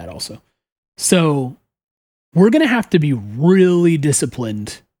contention for that also. So we're going to have to be really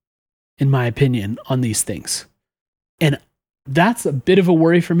disciplined, in my opinion, on these things. And that's a bit of a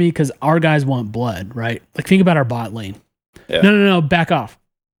worry for me because our guys want blood, right? Like, think about our bot lane. Yeah. No, back off.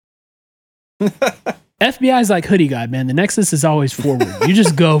 FBI is like Hoodie Guy, man. The Nexus is always forward. You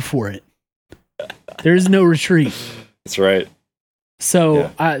just go for it. There is no retreat. That's right.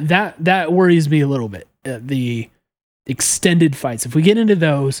 So that worries me a little bit. The extended fights. If we get into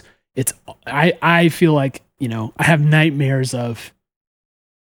those, I feel like, I have nightmares of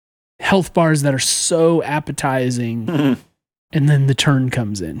health bars that are so appetizing, and then the turn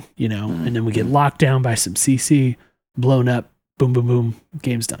comes in, and then we get locked down by some CC, blown up, boom, boom, boom,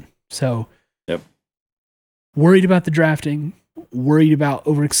 game's done. So, worried about the drafting, worried about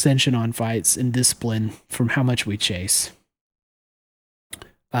overextension on fights and discipline from how much we chase.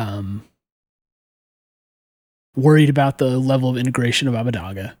 Worried about the level of integration of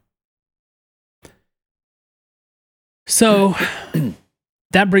Abadaga. So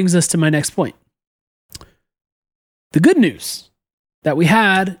that brings us to my next point. The good news that we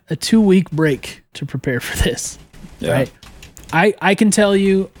had a 2-week break to prepare for this. Right? I can tell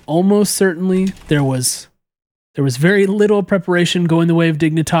you almost certainly there was very little preparation going the way of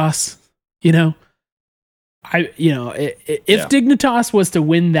Dignitas. If Dignitas was to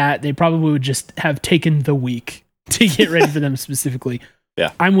win that, they probably would just have taken the week to get ready for them specifically.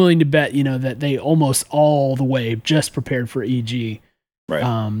 Yeah. I'm willing to bet, that they almost all the way just prepared for EG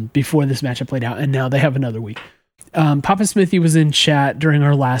before this matchup played out, and now they have another week. Papa Smithy was in chat during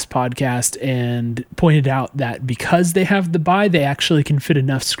our last podcast and pointed out that because they have the bye, they actually can fit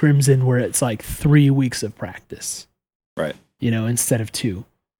enough scrims in where it's like 3 weeks of practice. Right. Instead of 2.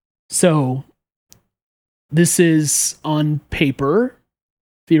 So this is on paper,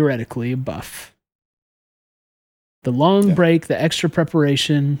 theoretically, a buff. The long break, the extra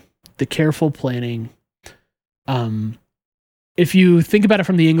preparation, the careful planning. If you think about it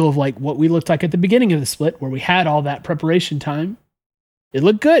from the angle of like what we looked like at the beginning of the split, where we had all that preparation time, it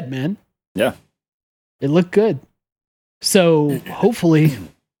looked good, man. Yeah. It looked good. So hopefully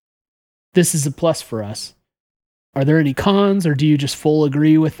this is a plus for us. Are there any cons, or do you just full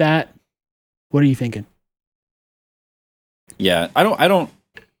agree with that? What are you thinking? Yeah, I'm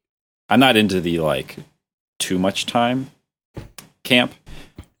not into the like too much time camp.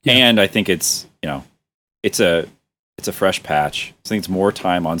 Yeah. And I think it's a fresh patch. I think it's more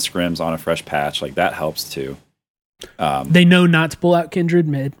time on scrims on a fresh patch. Like, that helps too. They know not to pull out Kindred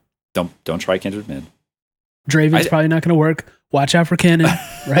mid. Don't try Kindred mid. Draven's probably not going to work. Watch out for Cannon,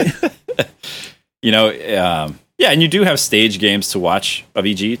 right? Yeah, and you do have stage games to watch of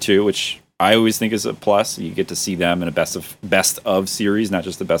EG too, which I always think is a plus. You get to see them in a best of series, not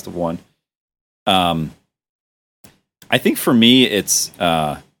just the best of one. I think for me, it's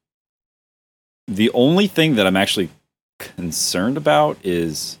the only thing that I'm actually concerned about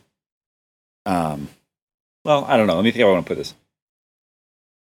is well, I don't know. Let me think how I want to put this.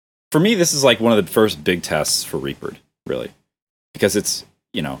 For me, this is like one of the first big tests for Reaper, really, because it's,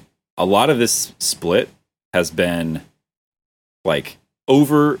 a lot of this split has been like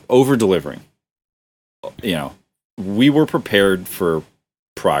over delivering. We were prepared for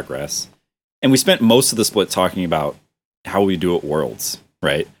progress, and we spent most of the split talking about how we do at Worlds,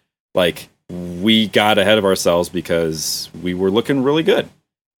 right? Like, we got ahead of ourselves because we were looking really good.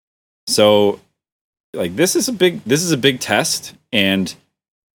 So, like, this is a big test, and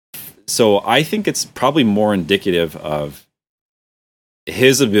so I think it's probably more indicative of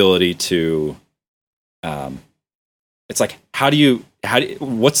his ability to, it's like,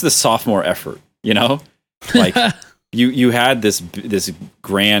 what's the sophomore effort? Like you had this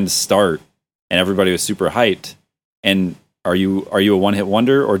grand start and everybody was super hyped. And are you a one-hit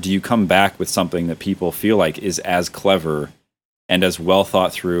wonder, or do you come back with something that people feel like is as clever and as well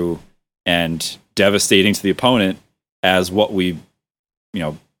thought through and devastating to the opponent as what we,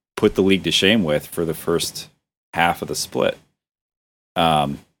 put the league to shame with for the first half of the split?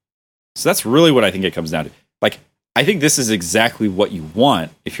 So that's really what I think it comes down to. Like, I think this is exactly what you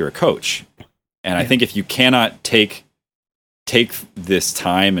want if you're a coach. And I think if you cannot take this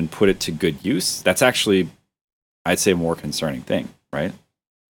time and put it to good use, that's actually, I'd say, a more concerning thing, right?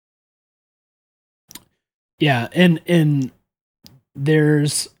 Yeah, and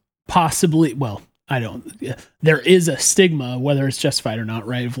there's possibly, there is a stigma, whether it's justified or not,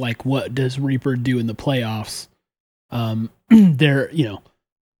 right? Of like, what does Reaper do in the playoffs? There, a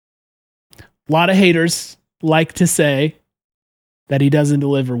lot of haters like to say that he doesn't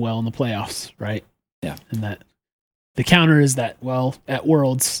deliver well in the playoffs, right? Yeah. And that the counter is that, well, at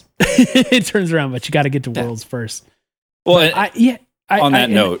Worlds, it turns around, but you got to get to Worlds first. Well, on that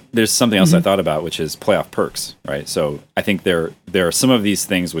note, there's something else I thought about, which is playoff perks, right? So I think there are some of these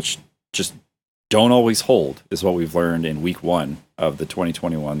things which just don't always hold, is what we've learned in week 1 of the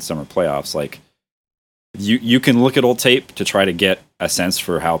 2021 summer playoffs. Like, you can look at old tape to try to get a sense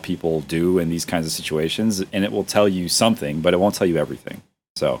for how people do in these kinds of situations, and it will tell you something, but it won't tell you everything.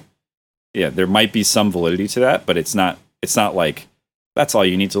 So, yeah, there might be some validity to that, but it's not like that's all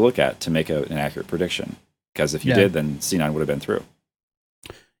you need to look at to make an accurate prediction. Because if you did, then C9 would have been through.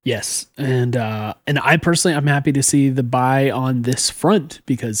 Yes, and I personally, I'm happy to see the buy on this front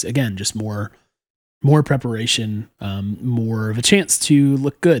because, again, just more preparation, more of a chance to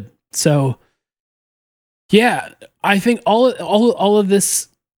look good. So, yeah, I think all of this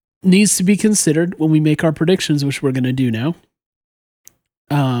needs to be considered when we make our predictions, which we're going to do now.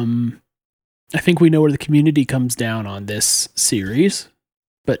 I think we know where the community comes down on this series,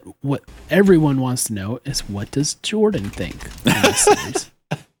 but what everyone wants to know is, what does Jordan think on this series?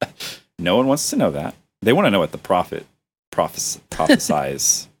 No one wants to know that. They want to know what the prophesize.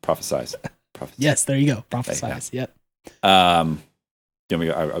 Yes, there you go. Prophesize. Yeah. Yep. I'll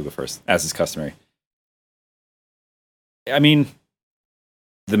go first, as is customary. I mean,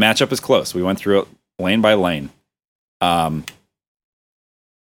 the matchup is close. We went through it lane by lane.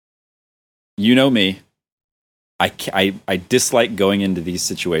 You know me. I dislike going into these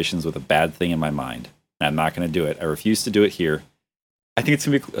situations with a bad thing in my mind. And I'm not going to do it. I refuse to do it here. I think it's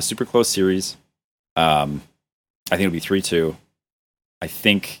going to be a super close series. I think it'll be 3-2. I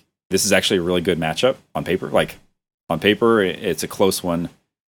think this is actually a really good matchup on paper. Like, on paper, it's a close one.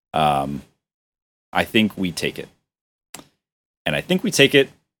 I think we take it. And I think we take it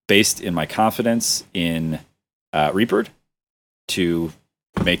based in my confidence in Reaper to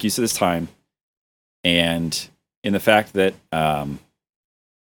make use of this time, and in the fact that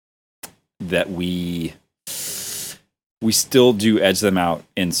that we still do edge them out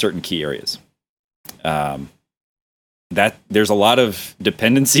in certain key areas. That there's a lot of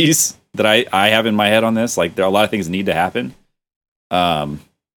dependencies that I have in my head on this. Like, there are a lot of things that need to happen. And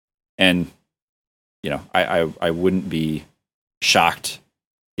I wouldn't be shocked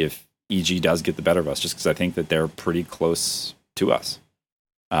if EG does get the better of us, just because I think that they're pretty close to us.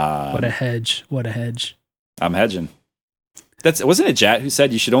 What a hedge. I'm hedging. Wasn't it Jat who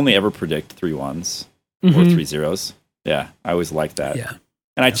said you should only ever predict 3-1s or 3-0s? Yeah, I always liked that. Yeah.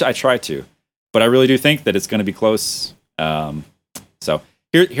 And I try to, but I really do think that it's going to be close. So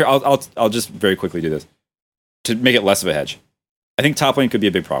here I'll just very quickly do this to make it less of a hedge. I think top lane could be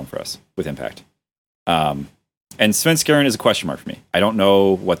a big problem for us with Impact. And Svenskeren is a question mark for me. I don't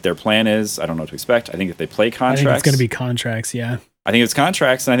know what their plan is. I don't know what to expect. I think if they play contracts, I think it's going to be contracts. Yeah. I think it's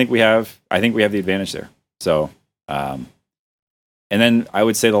contracts, and I think we have the advantage there. So, and then I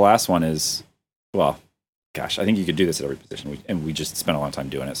would say the last one is, well, gosh, I think you could do this at every position, and we just spent a long time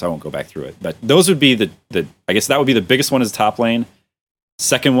doing it, so I won't go back through it. But those would be the I guess that would be the biggest one is top lane.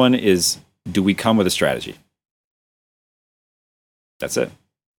 Second one is, do we come with a strategy? That's it.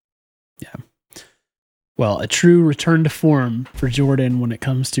 Well, a true return to form for Jordan when it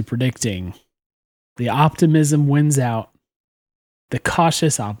comes to predicting. The optimism wins out. The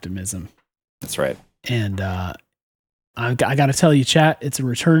cautious optimism. That's right. And I got to tell you, chat, it's a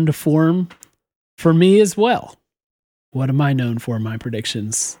return to form for me as well. What am I known for in my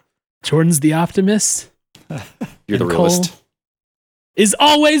predictions? Jordan's the optimist. You're the realist. Cole is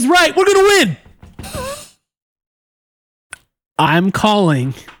always right. We're going to win. I'm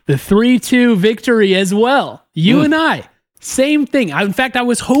calling the 3-2 victory as well. You and I, same thing. In fact, I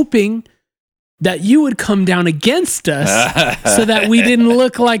was hoping that you would come down against us so that we didn't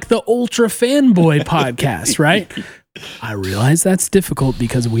look like the ultra fanboy podcast, right? I realize that's difficult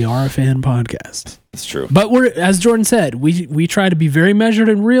because we are a fan podcast. It's true. But as Jordan said, we try to be very measured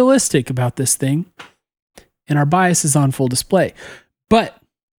and realistic about this thing, and our bias is on full display. But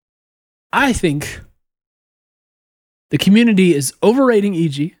I think the community is overrating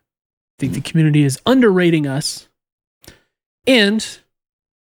EG. I think the community is underrating us. And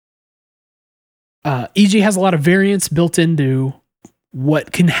EG has a lot of variance built into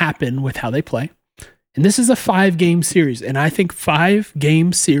what can happen with how they play. And this is a 5-game series. And I think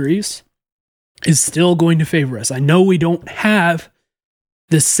 5-game series is still going to favor us. I know we don't have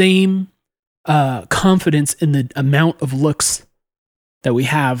the same confidence in the amount of looks that we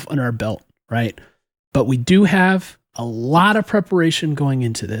have on our belt, right? But we do have a lot of preparation going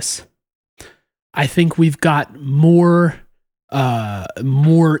into this. I think we've got more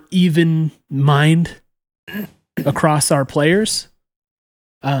even mind across our players.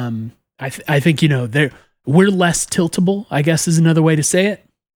 I think, we're less tiltable, I guess is another way to say it.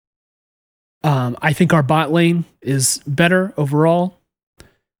 I think our bot lane is better overall.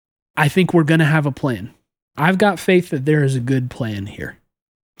 I think we're going to have a plan. I've got faith that there is a good plan here.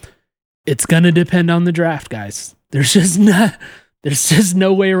 It's going to depend on the draft, guys. There's just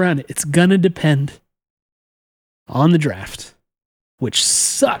no way around it. It's going to depend on the draft, which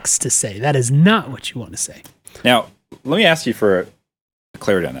sucks to say. That is not what you want to say. Now, let me ask you for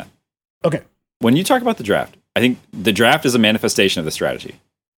clarity on that. Okay. When you talk about the draft, I think the draft is a manifestation of the strategy.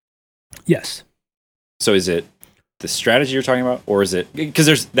 Yes. So is it the strategy you're talking about, or is it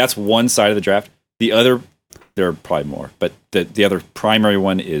because that's one side of the draft? The other, there are probably more, but the other primary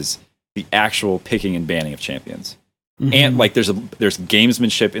one is the actual picking and banning of champions. Mm-hmm. And like there's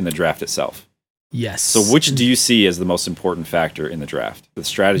gamesmanship in the draft itself. Yes. So which do you see as the most important factor in the draft? The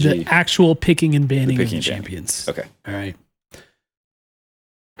strategy, the actual picking and banning of the champions. Okay. All right.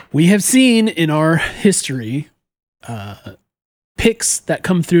 We have seen in our history picks that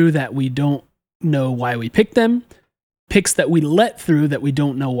come through that we don't know why we picked them, picks that we let through that we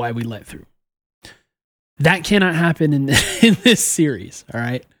don't know why we let through. That cannot happen in this series, all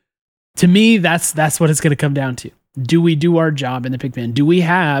right? To me, that's what it's going to come down to. Do we do our job in the pick ban? Do we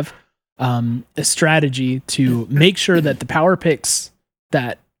have a strategy to make sure that the power picks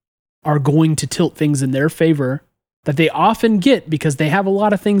that are going to tilt things in their favor, that they often get because they have a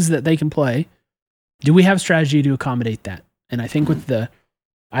lot of things that they can play, do we have strategy to accommodate that? And I think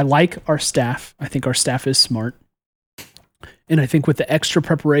I like our staff. I think our staff is smart. And I think with the extra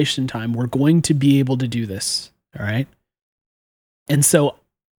preparation time, we're going to be able to do this. All right. And so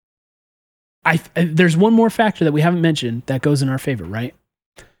there's one more factor that we haven't mentioned that goes in our favor, right?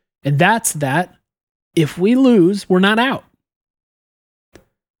 And that's that if we lose, we're not out.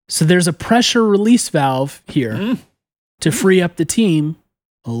 So there's a pressure release valve here to free up the team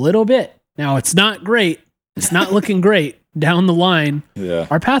a little bit. Now, it's not great. It's not looking great down the line. Yeah.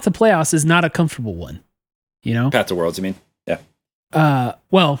 Our path to playoffs is not a comfortable one. Path to Worlds, you mean? Yeah.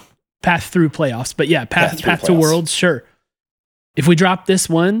 Well, path through playoffs, but yeah, path to Worlds, sure. If we drop this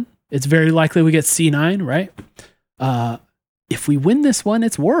one, it's very likely we get C9, right? If we win this one,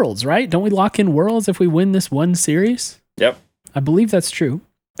 it's Worlds, right? Don't we lock in Worlds if we win this one series? Yep. I believe that's true.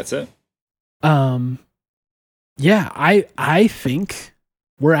 That's it. Yeah, I think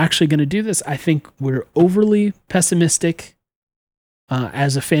we're actually going to do this. I think we're overly pessimistic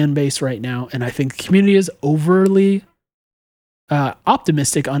as a fan base right now, and I think the community is overly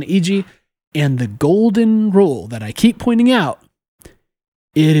optimistic on EG. And the golden rule that I keep pointing out,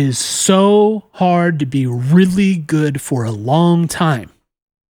 it is so hard to be really good for a long time.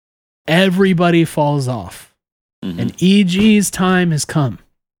 Everybody falls off. Mm-hmm. And EG's time has come.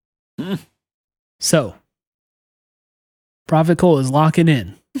 So, Prophet Cole is locking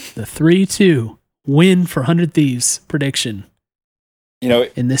in the 3-2 win for 100 Thieves prediction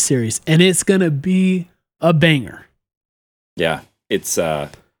in this series. And it's going to be a banger. Yeah, it's, I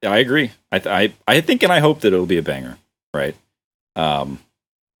agree. I think and I hope that it'll be a banger, right?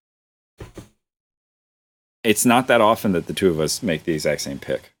 it's not that often that the two of us make the exact same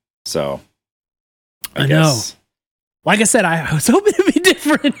pick. So I know. Like I said, I was hoping to be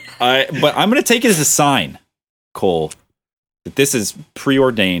different. But I'm going to take it as a sign, Cole, that this is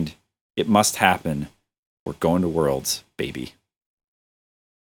preordained. It must happen. We're going to Worlds, baby.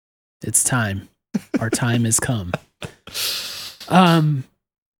 It's time. Our time has come. All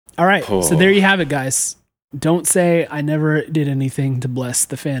right. Oh. So there you have it, guys. Don't say I never did anything to bless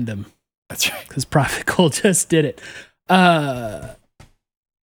the fandom. That's right. Because Prophet Cole just did it.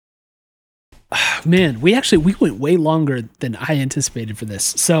 Man, we went way longer than I anticipated for this.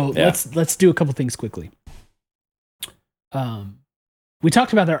 So let's do a couple things quickly. We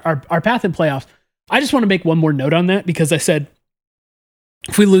talked about our path in playoffs. I just want to make one more note on that because I said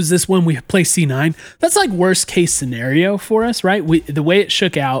if we lose this one, we play C9. That's like worst case scenario for us, right? The way it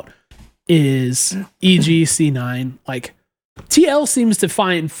shook out is EG C9. Like TL seems to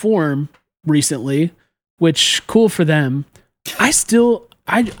find form recently, which cool for them. I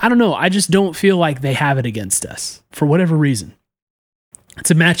don't know. I just don't feel like they have it against us for whatever reason.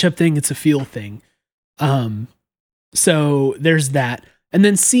 It's a matchup thing. It's a feel thing. So there's that. And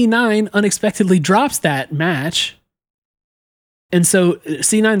then C9 unexpectedly drops that match. And so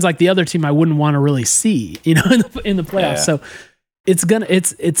C9's like the other team I wouldn't want to really see, in the playoffs. Yeah. So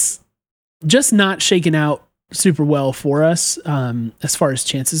it's just not shaking out super well for us as far as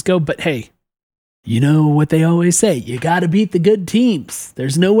chances go. But hey, you know what they always say, you got to beat the good teams.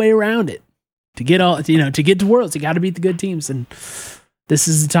 There's no way around it. To get to Worlds, you got to beat the good teams. And this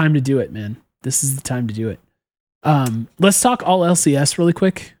is the time to do it, man. This is the time to do it. Let's talk all LCS really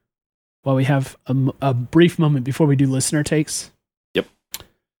quick while we have a brief moment before we do listener takes. Yep.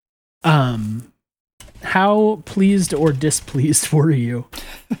 How pleased or displeased were you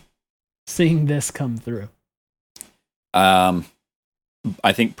seeing this come through? I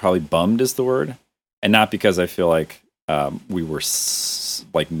think probably bummed is the word, and not because I feel like we were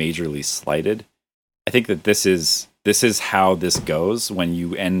like majorly slighted. I think that this is how this goes when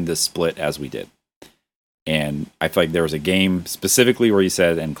you end the split as we did. And I feel like there was a game specifically where you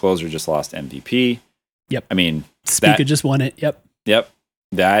said, and Closer just lost MVP. Yep. I mean, Spica just won it. Yep.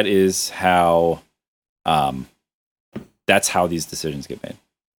 That is how, that's how these decisions get made.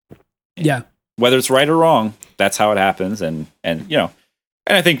 Yeah. Whether it's right or wrong, that's how it happens. And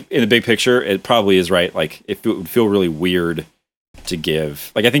I think in the big picture, it probably is right. Like, it would feel really weird to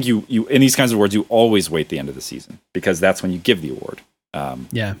give, like, I think you in these kinds of awards, you always wait the end of the season because that's when you give the award.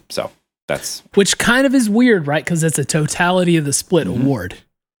 Yeah. So that's, which kind of is weird, right? Because it's a totality of the split award.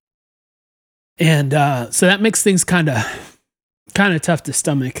 And so that makes things kind of tough to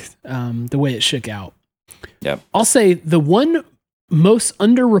stomach the way it shook out. Yep. I'll say the one most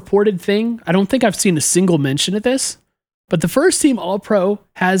underreported thing, I don't think I've seen a single mention of this, but the first team All-Pro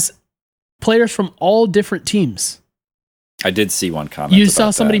has players from all different teams. I did see one comment. You saw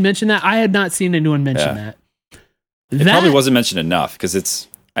somebody mention that? I had not seen anyone mention that. It probably wasn't mentioned enough because it's,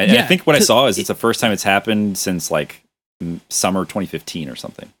 I think what I saw is it's the first time it's happened since like summer 2015 or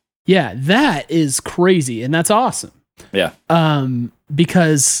something. Yeah, that is crazy. And that's awesome. Yeah.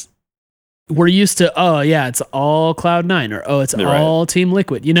 Because we're used to, it's all Cloud9 or it's all Team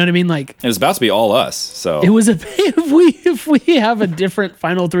Liquid. You know what I mean? Like, it was about to be all us. So it was if we have a different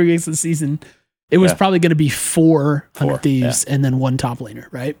final 3 weeks of the season, it was probably going to be 400 Thieves and then one top laner,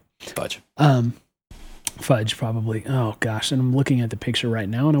 right? Fudge probably. Oh gosh, and I'm looking at the picture right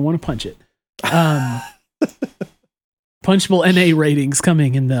now and I want to punch it. Punchable NA ratings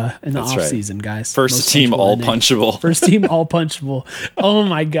coming in the off season, guys. First team all punchable. First team all punchable. Oh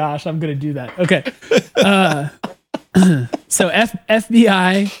my gosh, I'm gonna do that. Okay. So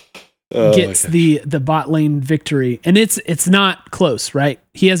FBI gets the bot lane victory, and it's not close, right?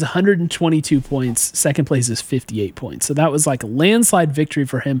 He has 122 points. Second place is 58 points. So that was like a landslide victory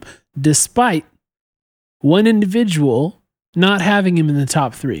for him, despite one individual not having him in the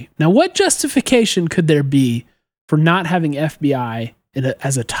top 3. Now, what justification could there be for not having FBI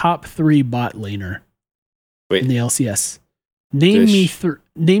as a top 3 bot laner in the LCS? Name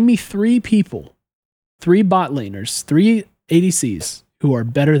me 3 people, 3 bot laners, 3 ADCs who are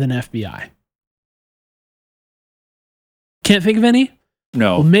better than FBI. Can't think of any?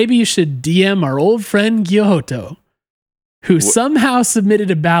 No. Well, maybe you should DM our old friend Gyoto, who somehow submitted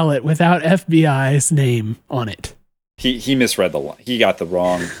a ballot without FBI's name on it. He misread he got the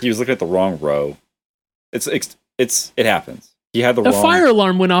wrong. He was looking at the wrong row. It happens. He had the wrong. A fire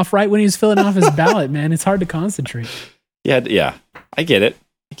alarm went off right when he was filling off his ballot, man. It's hard to concentrate. Yeah. I get it.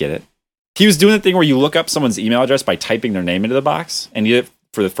 He was doing the thing where you look up someone's email address by typing their name into the box, and he did it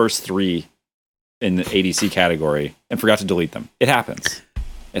for the first 3 in the ADC category and forgot to delete them. It happens.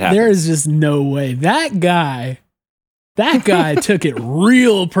 It happens. There is just no way. That guy took it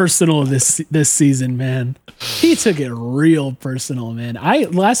real personal this season, man. He took it real personal, man.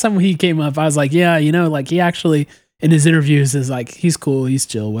 Last time he came up, I was like, yeah, like he actually in his interviews is like, he's cool, he's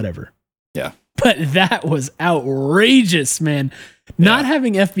chill, whatever. Yeah. But that was outrageous, man. Not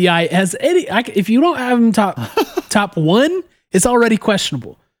having FBI as any, if you don't have him top 1, it's already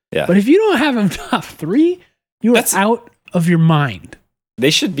questionable. Yeah. But if you don't have him top 3, you are out of your mind.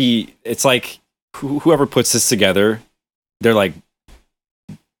 They should be. It's like whoever puts this together, they're like,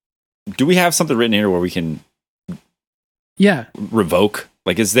 do we have something written here where we can revoke?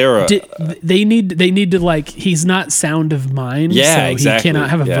 Like, is there they need to, like, he's not sound of mind. Yeah, so exactly. He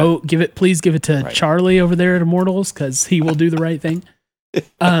cannot have a vote. Please give it to Charlie over there at Immortals, because he will do the right thing.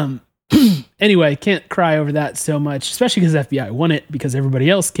 Anyway, can't cry over that so much, especially because FBI won it because everybody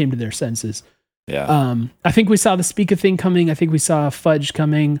else came to their senses. Yeah. I think we saw the Speaker thing coming. I think we saw Fudge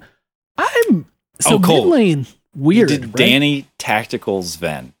coming. Mid lane, weird. You did right? Danny Tactical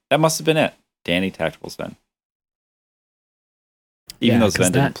Sven. That must have been it. Danny Tactical Sven. Even though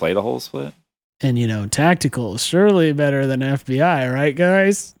Sven didn't play the whole split. And tactical is surely better than FBI, right,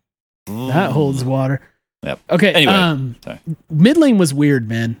 guys? That holds water. Yep. Okay. Anyway, mid lane was weird,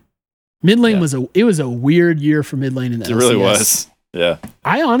 man. Mid lane was a weird year for mid lane in the LCS. It really was. Yeah.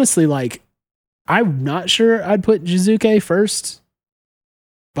 I honestly I'm not sure I'd put Jizuke first,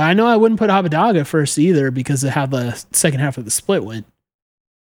 but I know I wouldn't put Abadaga first either because of how the second half of the split went.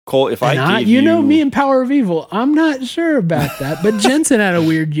 Cole, if I gave me and Power of Evil, I'm not sure about that. But Jensen had a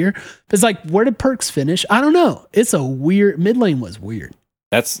weird year. It's like, where did Perks finish? I don't know. It's a weird, mid lane was weird.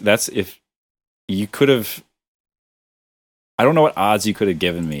 That's if you could have, I don't know what odds you could have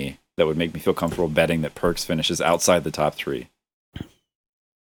given me that would make me feel comfortable betting that Perks finishes outside the top 3.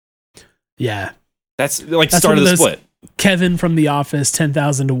 Yeah. That's like start of the split. Kevin from The Office,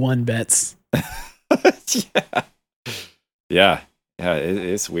 10,000 to 1 bets. Yeah. Yeah,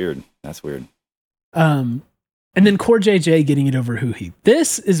 it's weird. That's weird. And then Core JJ getting it over Huhi.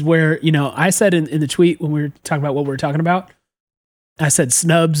 This is where, I said in the tweet when we were talking about what we were talking about, I said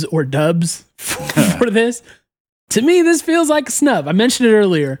snubs or dubs for this. To me, this feels like a snub. I mentioned it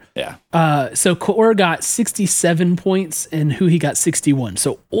earlier. Yeah. So Core got 67 points and Huhi got 61.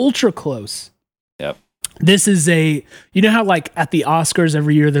 So ultra close. Yep. This is how like at the Oscars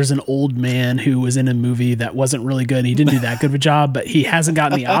every year, there's an old man who was in a movie that wasn't really good. He didn't do that good of a job, but he hasn't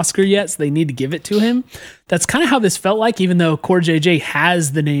gotten the Oscar yet. So they need to give it to him. That's kind of how this felt like, even though Core JJ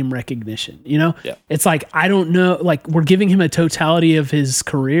has the name recognition, Yeah. It's like, I don't know, like we're giving him a totality of his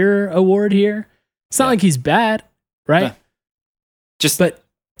career award here. It's not like he's bad, right?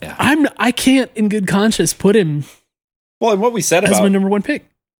 I can't in good conscience put him. Well, and what we said as about my number 1 pick.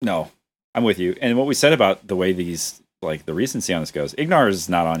 No, I'm with you. And what we said about the way these, like the recency on this goes, Ignar is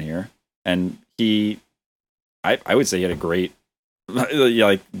not on here. And I would say he had a great,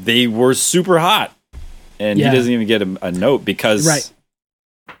 like they were super hot. And he doesn't even get a note because. Right.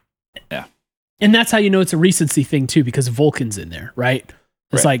 Yeah. And that's how you know it's a recency thing too, because Vulcan's in there, right?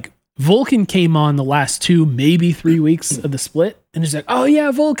 It's like Vulcan came on the last 2, maybe 3 weeks of the split. And it's like, oh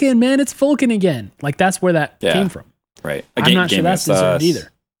yeah, Vulcan, man, it's Vulcan again. Like that's where that came from. Right. I'm not sure that's deserved either.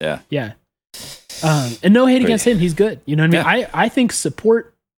 Yeah. Yeah. And no hate against him. He's good. You know what I mean? Yeah. I think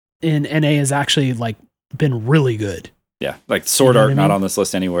support in NA has actually like been really good. Yeah. Like Sword Art not on this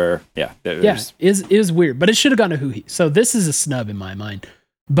list anywhere. Yeah. Is weird, but it should have gone to Huhi. So this is a snub in my mind,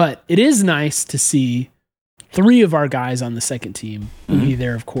 but it is nice to see 3 of our guys on the second team. Huhi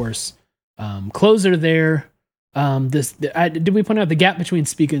there, of course. Closer there. Did we point out the gap between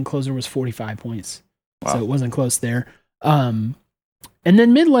Speaker and Closer was 45 points. Wow. So it wasn't close there. And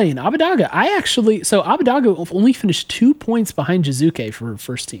then mid lane, Abadaga. Abadaga only finished 2 points behind Jizuke for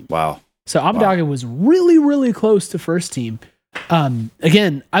first team. Wow. So Abadaga was really, really close to first team.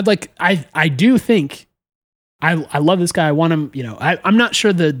 Again, I do think I love this guy. I want him, I'm not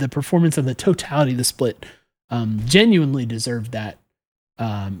sure the performance of the totality of the split genuinely deserved that.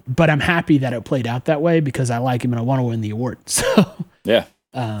 But I'm happy that it played out that way because I like him and I want to win the award. So yeah.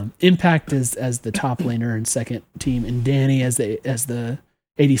 Impact as the top laner and second team, and Danny as the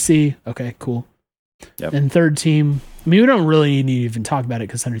ADC. Okay, cool. Yep. And third team. I mean, we don't really need to even talk about it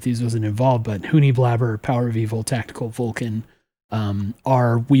because 100T's wasn't involved. But Huni Blabber, Power of Evil, Tactical Vulcan,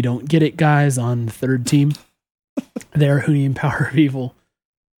 are we don't get it guys on the third team. They're Huni and Power of Evil.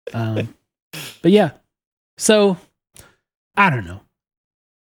 But yeah, so I don't know.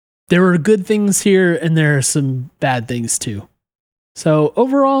 There were good things here, and there are some bad things too. So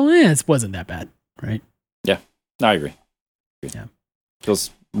overall, it wasn't that bad, right? Yeah, no, I agree. Yeah,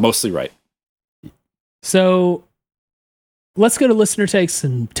 feels mostly right. So let's go to listener takes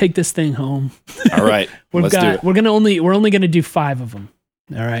and take this thing home. All right. Let's do it. We're only gonna do 5 of them.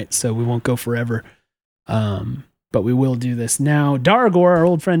 All right, so we won't go forever. But we will do this now. Dargor, our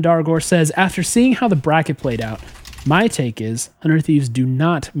old friend Dargor, says, after seeing how the bracket played out, my take is 100 Thieves do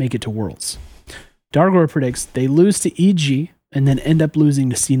not make it to Worlds. Dargor predicts they lose to EG and then end up losing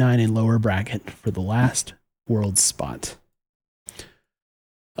to C9 in lower bracket for the last Worlds spot.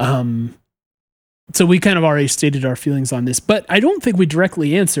 So we kind of already stated our feelings on this, but I don't think we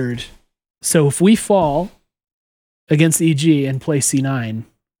directly answered. So if we fall against EG and play C9,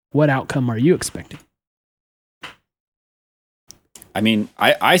 what outcome are you expecting? I mean,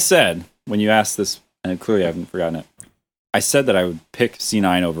 I said, when you asked this, and clearly I haven't forgotten it, I said that I would pick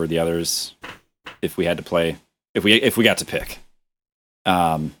C9 over the others if we had to play, if we got to pick.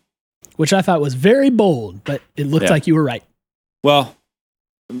 Which I thought was very bold, but it looked like you were right. Well,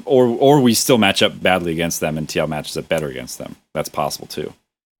 or we still match up badly against them and TL matches up better against them. That's possible too.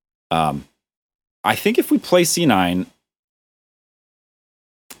 I think if we play C9,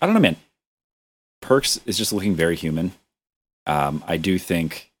 I don't know, man. Perks is just looking very human. I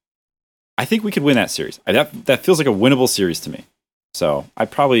think we could win that series. That feels like a winnable series to me. So I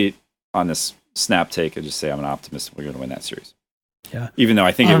probably, on this snap take, I just say I'm an optimist. We're going to win that series. Yeah. Even though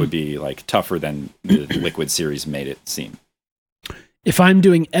I think it would be like tougher than the Liquid series made it seem. If I'm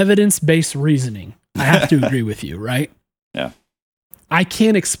doing evidence-based reasoning, I have to agree with you, right? Yeah. I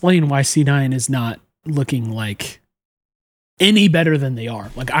can't explain why C9 is not looking like any better than they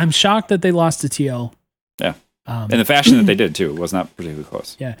are. Like, I'm shocked that they lost to TL. Yeah. And the fashion that they did too was not particularly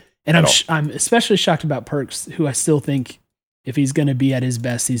close. Yeah. And I'm especially shocked about Perks, who I still think if he's going to be at his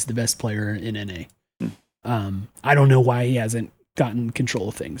best, he's the best player in NA. I don't know why he hasn't gotten control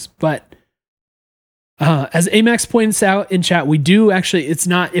of things, but as Amax points out in chat, we do actually, it's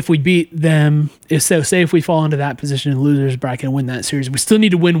not if we beat them. Say if we fall into that position in losers bracket and win that series, we still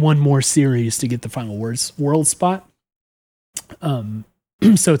need to win one more series to get the final world spot.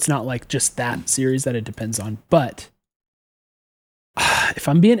 So it's not like just that series that it depends on. But if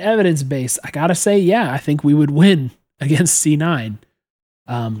I'm being evidence-based, I got to say, yeah, I think we would win against C9.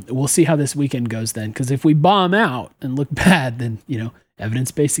 We'll see how this weekend goes then. Because if we bomb out and look bad, then,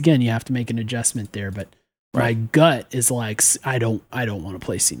 evidence-based again, you have to make an adjustment there. But my gut is like, I don't want to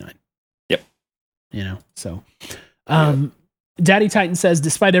play C9. Yep. So Daddy Titan says,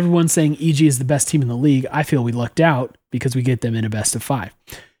 despite everyone saying EG is the best team in the league, I feel we lucked out because we get them in a best of 5.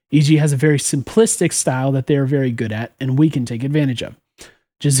 EG has a very simplistic style that they're very good at, and we can take advantage of.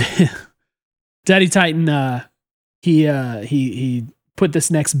 Just Daddy Titan, he put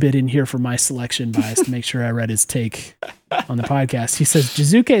this next bit in here for my selection bias to make sure I read his take on the podcast. He says,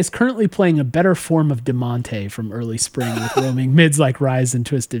 Jizuke is currently playing a better form of Demonte from early spring with roaming mids like Rise and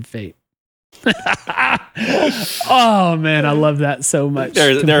Twisted Fate. Oh man, I love that so much.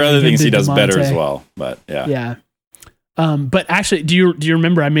 There are other things he does better as well, but yeah. Yeah. But actually, do you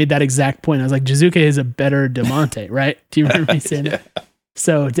remember I made that exact point? I was like, Jizuke is a better Demonte, right? Do you remember me saying that?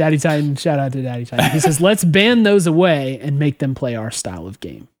 So Daddy Titan, shout out to Daddy Titan. He says, let's ban those away and make them play our style of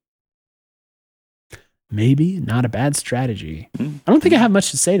game. Maybe not a bad strategy. I don't think I have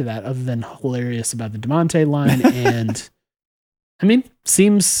much to say to that other than hilarious about the Demonte line. And I mean,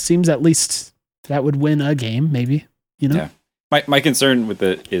 seems at least that would win a game, maybe, Yeah. My concern with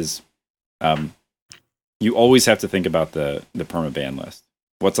it is you always have to think about the permaban list.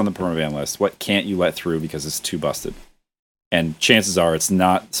 What's on the permaban list? What can't you let through because it's too busted? And chances are it's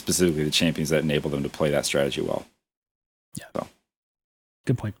not specifically the champions that enable them to play that strategy well. Yeah. So.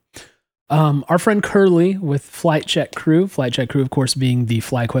 Good point. Our friend Curly with Flight Check Crew, of course, being the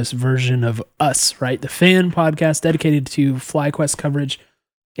FlyQuest version of us, right? The fan podcast dedicated to FlyQuest coverage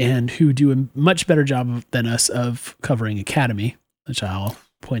and who do a much better job than us of covering Academy, which I'll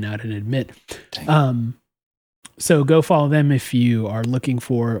point out and admit. So go follow them if you are looking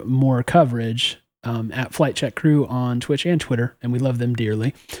for more coverage at Flight Check Crew on Twitch and Twitter, and we love them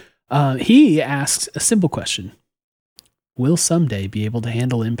dearly. He asks a simple question. Will someday be able to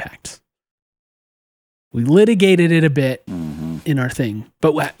handle impact? We litigated it a bit in our thing,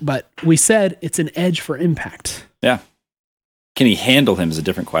 but we said it's an edge for impact. Yeah. Can he handle him is a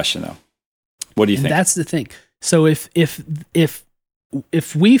different question, though. What do you think? That's the thing. So if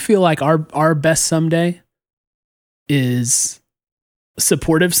we feel like our best someday is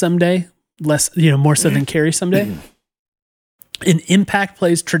supportive someday, less, more so than carry someday, and impact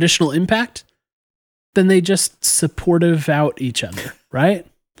plays traditional impact, then they just supportive out each other, right?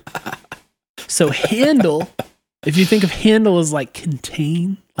 So handle, if you think of handle as like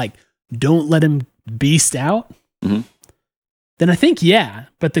contain, like don't let him beast out, then I think, yeah.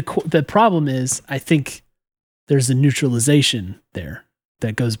 But the problem is, I think there's a neutralization there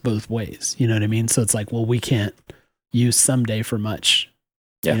that goes both ways. You know what I mean? So it's like, well, we can't use someday for much.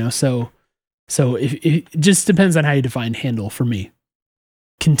 Yeah. You know, so if it just depends on how you define handle for me.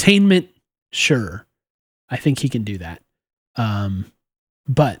 Containment, sure. I think he can do that.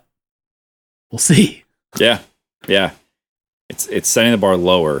 But we'll see. Yeah. Yeah. It's setting the bar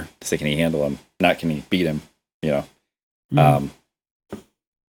lower to say, can he handle him? Not can he beat him? You know?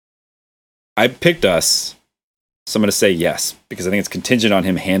 I picked us, so I'm going to say yes, because I think it's contingent on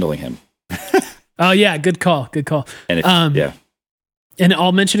him handling him. Oh yeah. Good call. And yeah. And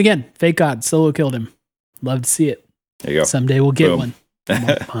I'll mention again, Fake God solo killed him. Love to see it. There you go. Someday we'll get Boom. one.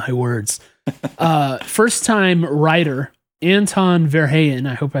 My words. First time writer Anton Verheyen,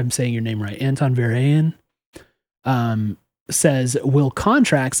 I hope I'm saying your name right. Anton Verheyen says, will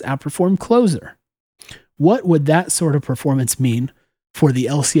contracts outperform closer? What would that sort of performance mean for the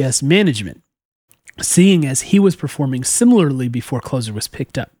LCS management, seeing as he was performing similarly before closer was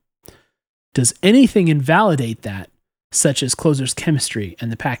picked up? Does anything invalidate that, such as closer's chemistry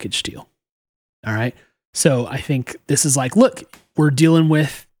and the package deal? All right. So I think this is like, look, we're dealing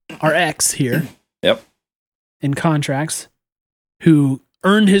with our ex here. Yep. In contracts, who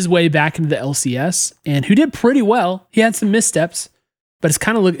earned his way back into the LCS and who did pretty well. He had some missteps, but it's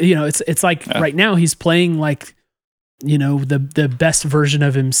kind of, you know, it's like right now he's playing like, you know, the best version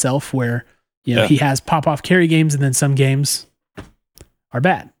of himself where, you know, he has pop-off carry games and then some games are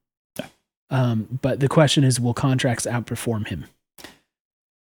bad. Yeah. But the question is, will contracts outperform him?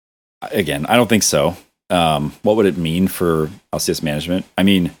 Again, I don't think so. What would it mean for LCS management? I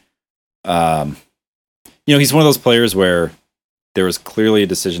mean, you know, he's one of those players where there was clearly a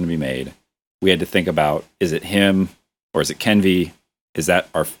decision to be made. We had to think about, is it him or is it Kenvi? Is that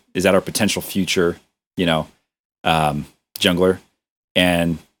our potential future, you know, jungler?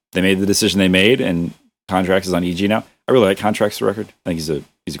 And they made the decision they made, and Contracts is on EG now. I really like Contracts' record. I think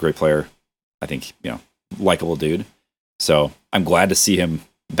he's a great player. I think, you know, likable dude. So I'm glad to see him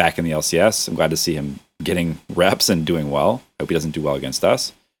back in the LCS. I'm glad to see him getting reps and doing well. I hope he doesn't do well against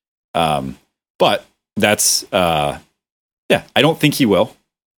us. But that's, I don't think he will.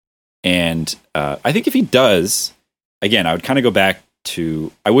 And I think if he does, again, I would kind of go back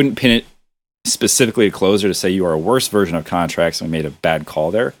to, I wouldn't pin it specifically a closer to say you are a worse version of Contracts and we made a bad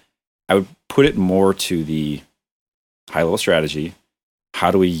call there. I would put it more to the high-level strategy. How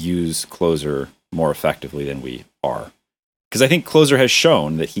do we use closer more effectively than we are? Because I think closer has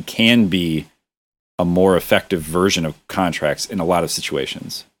shown that he can be a more effective version of Contracts in a lot of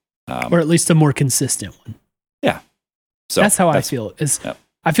situations. Or at least a more consistent one. Yeah. So that's how I feel.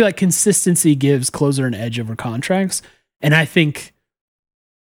 I feel like consistency gives closer an edge over Contracts. And I think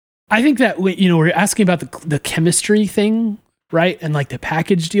that, you know, we're asking about the chemistry thing, right? And like the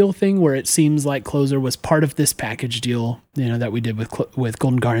package deal thing, where it seems like closer was part of this package deal, you know, that we did with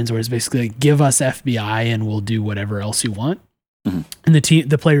Golden Guardians, where it's basically like, give us FBI and we'll do whatever else you want. Mm-hmm. And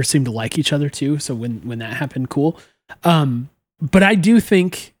the players seem to like each other too. So when that happened, cool. But I do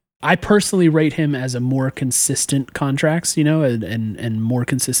think, I personally rate him as a more consistent Contracts, you know, and more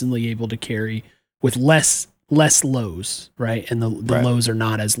consistently able to carry with less lows, right? And the lows are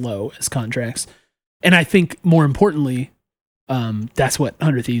not as low as Contracts. And I think more importantly, that's what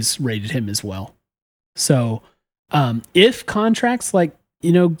 100T's rated him as well. So if Contracts, like,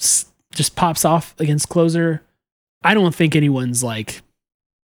 you know, just pops off against closer, I don't think anyone's like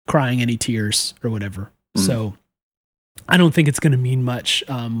crying any tears or whatever. Mm. So I don't think it's going to mean much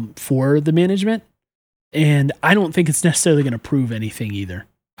for the management. And I don't think it's necessarily going to prove anything either.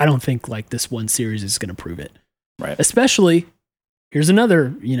 I don't think like this one series is going to prove it. Right. Especially, here's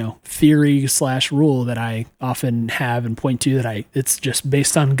another, you know, theory / rule that I often have and point to that it's just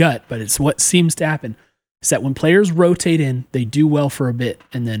based on gut, but it's what seems to happen. Is that when players rotate in, they do well for a bit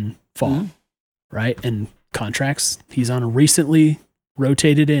and then fall. Mm-hmm. Right. And Contracts, he's on a recently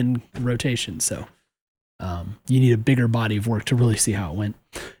rotated in rotation. So you need a bigger body of work to really see how it went.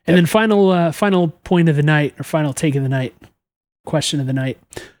 And then final point of the night, or final take of the night, question of the night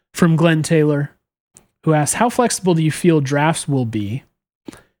from Glenn Taylor, who asks, how flexible do you feel drafts will be?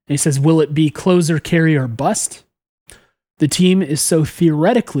 And he says, will it be closer, carry, or bust? The team is so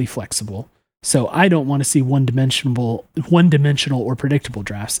theoretically flexible, so I don't want to see one-dimensional or predictable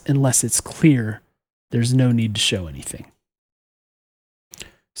drafts unless it's clear there's no need to show anything.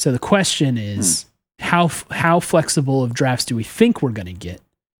 So the question is, how flexible of drafts do we think we're going to get?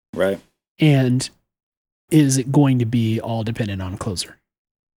 Right. And is it going to be all dependent on closer?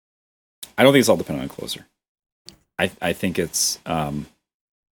 I don't think it's all dependent on closer. I think it's, I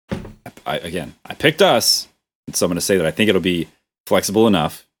picked us, and so I'm going to say that I think it'll be flexible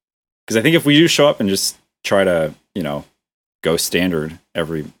enough. Because I think if we do show up and just try to, go standard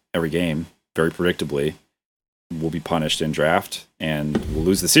every game very predictably, we'll be punished in draft and we'll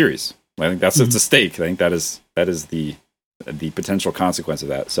lose the series. I think that's it's a stake. I think that is the potential consequence of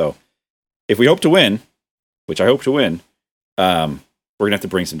that. So if we hope to win, which I hope to win, we're gonna have to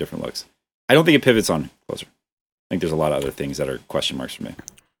bring some different looks. I don't think it pivots on closer. I think there's a lot of other things that are question marks for me.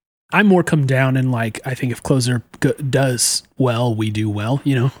 I'm more come down and I think if closer does well, we do well.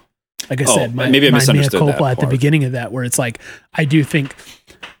 Like I said, maybe I misunderstood mea culpa that at the part. beginning of that, where it's like I do think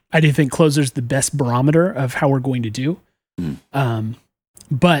closer's the best barometer of how we're going to do.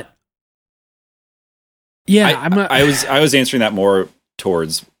 But yeah, I'm not. I was answering that more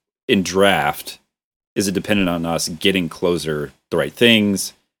towards in draft. Is it dependent on us getting closer the right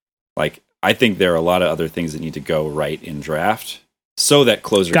things? Like I think there are a lot of other things that need to go right in draft so that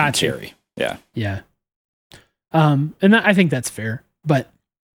closer can carry. Yeah. Yeah. And I think that's fair, but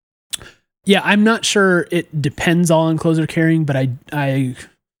yeah, I'm not sure it depends all on closer carrying, but I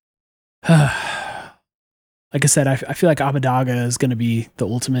like I said, I feel like Abadaga is going to be the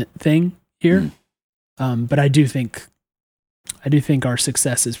ultimate thing here. But I do think our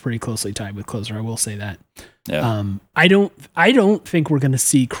success is pretty closely tied with closer. I will say that. Yeah. I don't think we're going to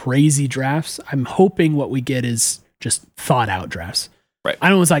see crazy drafts. I'm hoping what we get is just thought out drafts. Right. I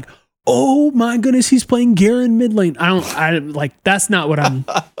don't was like, oh my goodness, he's playing Garen mid lane. I like, that's not what I'm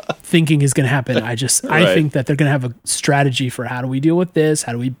thinking is going to happen. I think that they're going to have a strategy for how do we deal with this?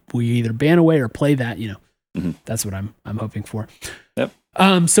 How do we either ban away or play that, That's what I'm hoping for. Yep.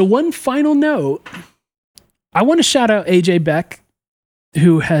 So one final note, I want to shout out AJ Beck,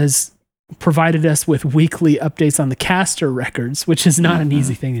 who has provided us with weekly updates on the caster records, which is not an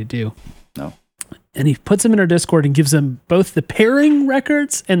easy thing to do. No. And he puts them in our Discord and gives them both the pairing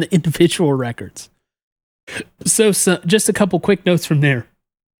records and the individual records. So just a couple quick notes from there.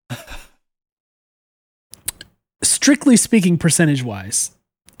 Strictly speaking, percentage-wise,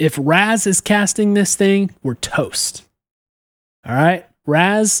 if Raz is casting this thing, we're toast. All right?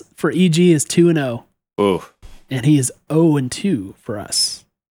 Raz for EG is 2-0. Ooh. And he is 0-2 for us.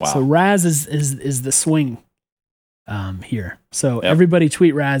 Wow. So Raz is the swing here. So everybody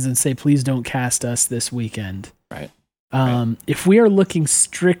tweet Raz and say, please don't cast us this weekend. Right. If we are looking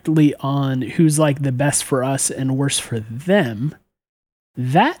strictly on who's like the best for us and worse for them,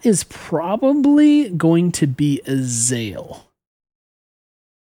 that is probably going to be Azale.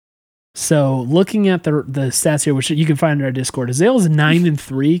 So looking at the stats here, which you can find in our Discord, Azale is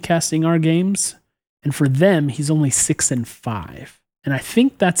 9-3 casting our games. And for them, he's only 6-5. And I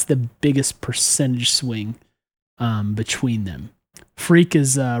think that's the biggest percentage swing between them. Freak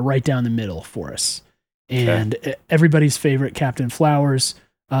is right down the middle for us. And everybody's favorite, Captain Flowers.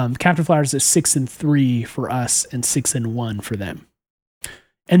 Captain Flowers is 6-3 for us and 6-1 for them.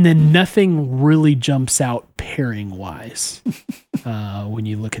 And then nothing really jumps out pairing wise when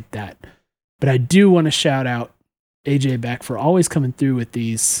you look at that. But I do want to shout out AJ Beck for always coming through with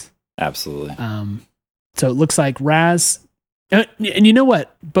these. Absolutely. So it looks like Raz, and you know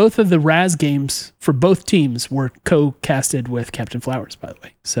what? Both of the Raz games for both teams were co-casted with Captain Flowers, by the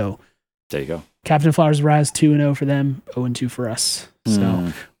way. So there you go. Captain Flowers, Raz 2-0 for them, 0-2 for us.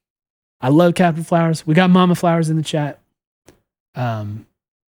 So I love Captain Flowers. We got Mama Flowers in the chat.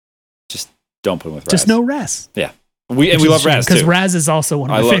 Just don't put him with Raz. Just no Raz. Yeah. We love Raz too. Because Raz is also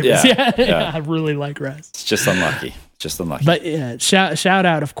one of my favorites. Yeah, I really like Raz. It's just unlucky. But yeah, shout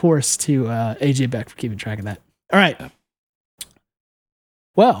out, of course, to AJ Beck for keeping track of that. All right. Yeah.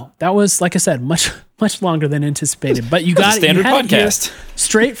 Well, that was, like I said, much longer than anticipated. But you got a standard podcast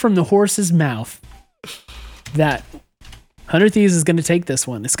straight from the horse's mouth that 100T's is going to take this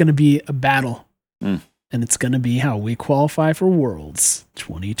one. It's going to be a battle, and it's going to be how we qualify for Worlds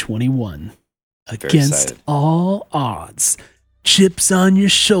 2021 against all odds. Chips on your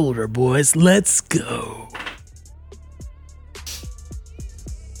shoulder, boys. Let's go.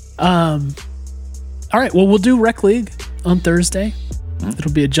 All right. Well, we'll do Rec League on Thursday.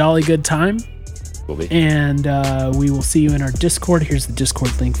 It'll be a jolly good time. Will be. And we will see you in our Discord. Here's the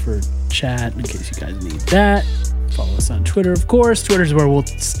Discord link for chat in case you guys need that. Follow us on Twitter, of course. Twitter is where we'll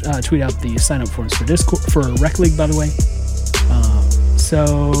tweet out the sign up forms for Discord for Rec League, by the way.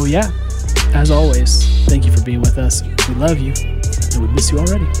 So yeah, as always, thank you for being with us. We love you, and we miss you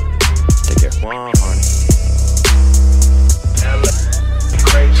already.